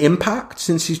impact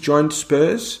since he's joined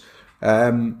Spurs?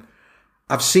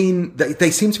 I've seen that they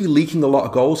seem to be leaking a lot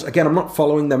of goals. Again, I'm not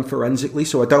following them forensically,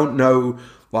 so I don't know,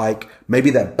 like, maybe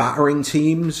they're battering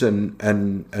teams and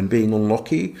being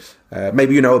unlucky.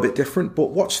 Maybe you know a bit different,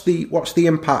 but what's the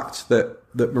impact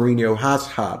that Mourinho has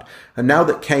had? And now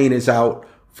that Kane is out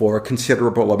for a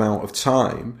considerable amount of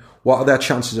time, what are their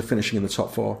chances of finishing in the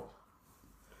top 4?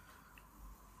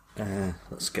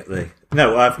 Let's get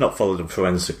No, I've not followed them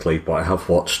forensically, but I have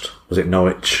watched, was it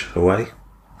Norwich away?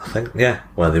 I think, yeah,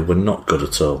 where they were not good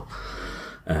at all.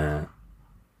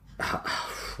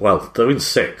 Well, they're in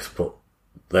 6th, but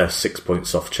they're 6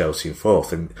 points off Chelsea in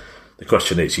 4th. And the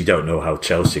question is, you don't know how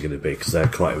Chelsea are going to be because they're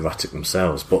quite erratic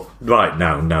themselves. But right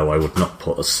now, no, I would not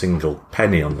put a single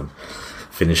penny on them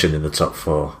finishing in the top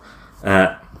 4.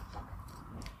 They're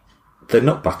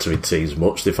not battering teams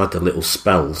much. They've had their little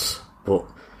spells. But,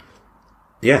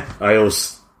 yeah, I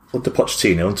always... Under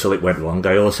Pochettino, until it went wrong,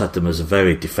 I always had them as a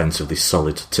very defensively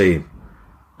solid team.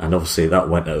 And obviously that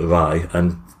went awry.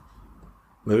 And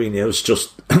Mourinho's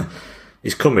just...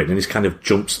 he's come in and he's kind of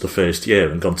jumped the first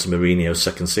year and gone to Mourinho's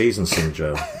second season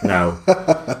syndrome. Now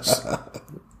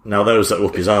those that are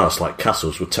up his arse, like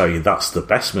Castles, would tell you that's the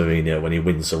best Mourinho when he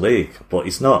wins the league. But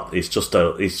he's not. He's just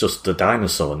a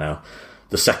dinosaur now.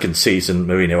 The second season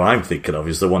Mourinho I'm thinking of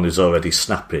is the one who's already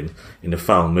snapping in a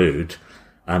foul mood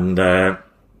and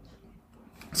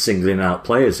singling out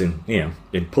players in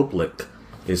public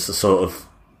is the sort of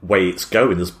way it's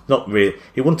going. There's not really.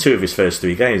 He won 2 of his first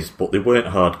 3 games, but they weren't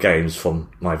hard games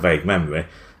from my vague memory,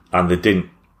 and they didn't.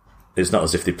 It's not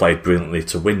as if they played brilliantly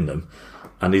to win them,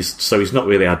 and he's not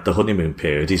really had the honeymoon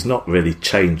period. He's not really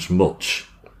changed much.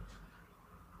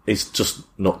 He's just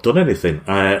not done anything.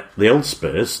 The old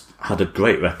Spurs had a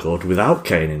great record without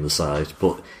Kane in the side,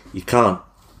 but you can't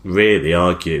really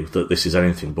argue that this is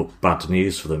anything but bad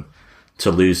news for them to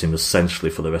lose him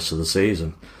essentially for the rest of the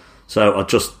season. So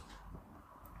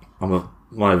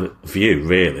my view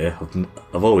really,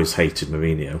 I've always hated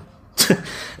Mourinho.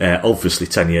 Obviously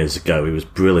 10 years ago he was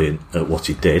brilliant at what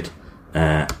he did,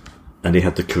 and he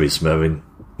had the charisma, and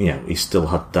he still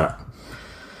had that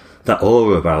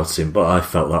aura about him, but I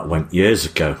felt that went years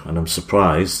ago, and I'm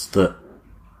surprised that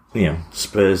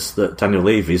Spurs, that Daniel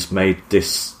Levy's made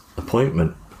this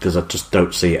appointment, because I just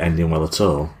don't see it ending well at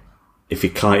all. If he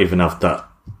can't even have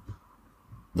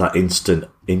that instant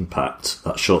impact,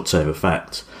 that short-term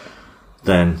effect,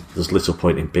 then there's little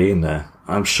point in being there.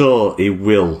 I'm sure he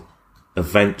will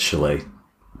eventually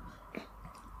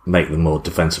make them more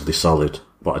defensively solid,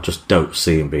 but I just don't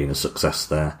see him being a success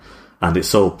there. And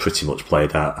it's all pretty much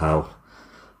played out how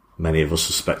many of us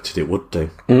suspected it would do.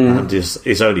 And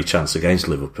his only chance against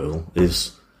Liverpool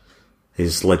is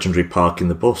his legendary parking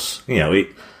the bus.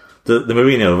 The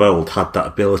Mourinho of old had that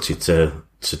ability to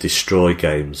destroy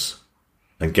games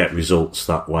and get results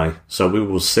that way. So we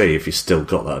will see if he's still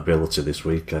got that ability this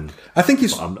weekend. I think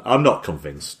I'm not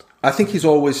convinced. I think he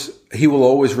will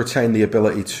always retain the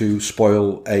ability to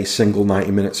spoil a single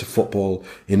 90 minutes of football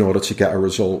in order to get a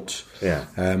result. Yeah.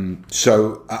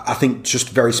 So I think just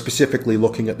very specifically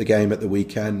looking at the game at the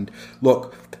weekend,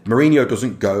 look, Mourinho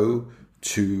doesn't go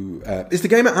to... is the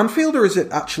game at Anfield or is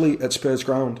it actually at Spurs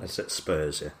ground? It's at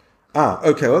Spurs, yeah.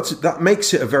 Okay. Well, that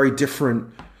makes it a very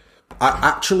different...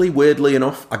 Actually, weirdly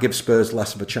enough, I give Spurs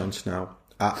less of a chance now.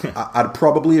 I'd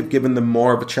probably have given them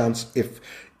more of a chance if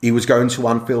he was going to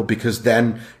Anfield, because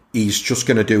then he's just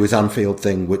going to do his Anfield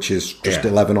thing, which is just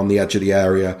 11 on the edge of the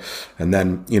area. And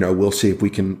then, we'll see if we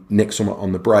can nick some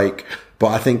on the break. But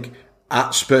I think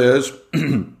at Spurs,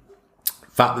 the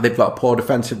fact that they've got a poor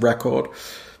defensive record,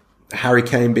 Harry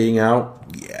Kane being out,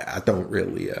 I don't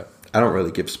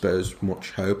really give Spurs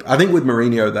much hope. I think with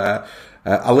Mourinho there,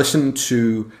 I listened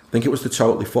to, I think it was the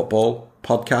Totally Football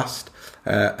podcast,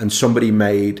 and somebody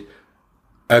made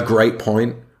a great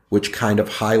point, which kind of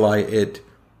highlighted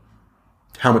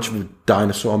how much of a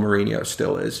dinosaur Mourinho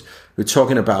still is. We're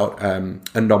talking about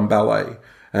Ndombele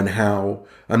and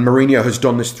Mourinho has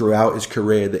done this throughout his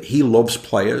career, that he loves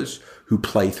players who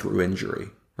play through injury,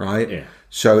 right? Yeah.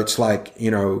 So it's like,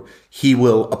 he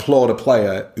will applaud a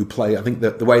player who I think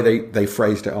that the way they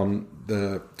phrased it on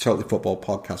the Totally Football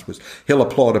podcast was, he'll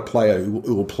applaud a player who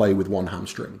will play with one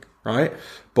hamstring, right?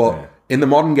 But in the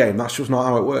modern game, that's just not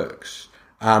how it works.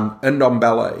 And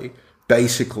Ndombele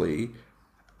basically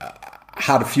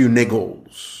had a few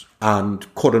niggles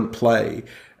and couldn't play.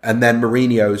 And then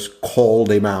Mourinho's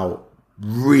called him out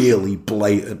really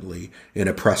blatantly in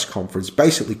a press conference,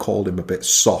 basically called him a bit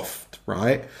soft,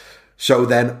 right? So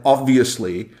then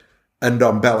obviously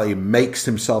Ndombele makes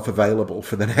himself available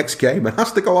for the next game and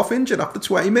has to go off injured after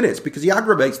 20 minutes because he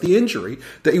aggravates the injury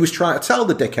that he was trying to tell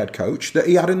the dickhead coach that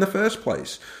he had in the first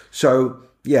place. So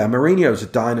yeah, Mourinho's a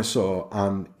dinosaur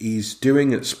and he's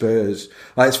doing at Spurs.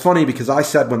 It's funny because I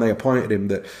said when they appointed him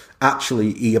that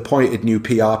actually he appointed new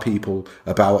PR people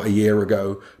about a year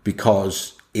ago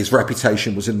because his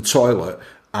reputation was in the toilet,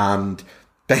 and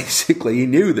basically he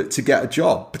knew that to get a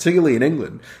job, particularly in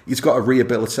England, he's got to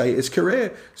rehabilitate his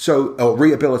career, or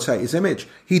rehabilitate his image.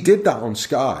 He did that on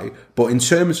Sky, but in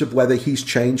terms of whether he's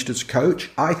changed as a coach,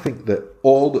 I think that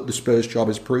all that the Spurs job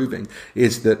is proving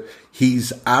is that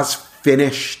he's as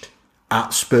finished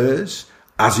at Spurs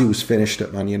as he was finished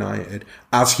at Man United,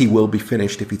 as he will be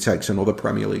finished if he takes another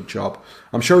Premier League job.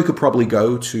 I'm sure he could probably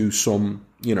go to some,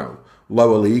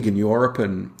 lower league in Europe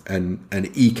and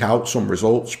eke out some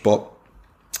results, but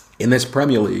in this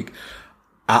Premier League,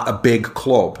 at a big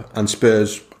club, and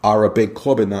Spurs are a big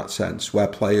club in that sense, where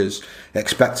players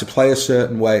expect to play a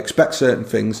certain way, expect certain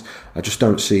things, I just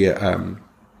don't see it.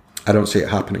 I don't see it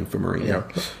happening for Mourinho.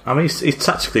 Yeah. I mean, he's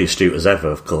tactically astute as ever,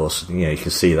 of course. You can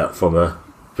see that from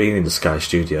being in the Sky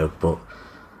studio. But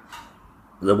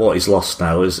what he's lost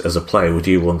now is, as a player, would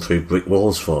you run through brick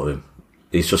walls for him?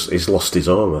 He's lost his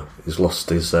aura. He's lost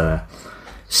his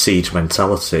siege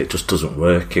mentality. It just doesn't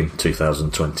work in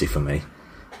 2020 for me,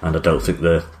 and I don't think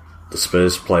the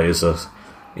Spurs players are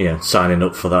signing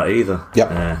up for that either. Yep.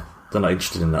 They're not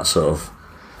interested in that sort of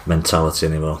mentality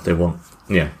anymore. They want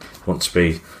to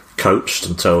be coached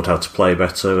and told how to play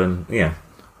better, and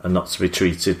not to be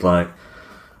treated like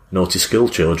naughty school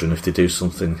children if they do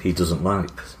something he doesn't like.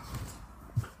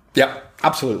 Yeah,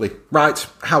 absolutely. Right,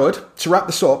 Howard, to wrap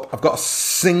this up, I've got a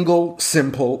single,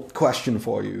 simple question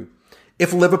for you.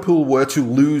 If Liverpool were to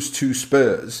lose to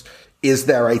Spurs, is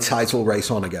there a title race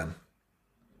on again?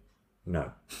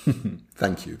 No.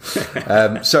 Thank you.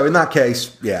 So in that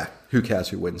case, who cares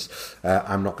who wins?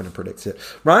 I'm not going to predict it.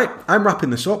 Right, I'm wrapping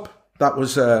this up. That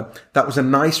was a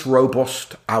nice,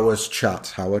 robust hour's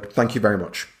chat, Howard. Thank you very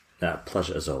much. Yeah,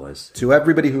 pleasure as always. To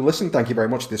everybody who listened, thank you very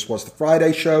much. This was the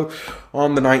Friday show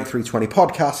on the 9320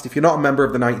 podcast. If you're not a member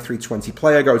of the 9320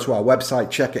 player, go to our website,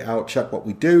 check it out, check what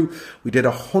we do. We did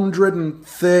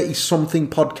 130 something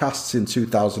podcasts in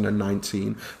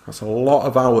 2019. That's a lot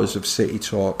of hours of City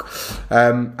talk.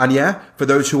 For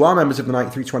those who are members of the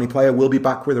 9320 player, we'll be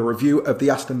back with a review of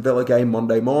the Aston Villa game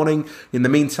Monday morning. In the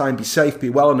meantime, be safe, be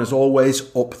well, and as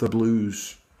always, up the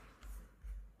Blues.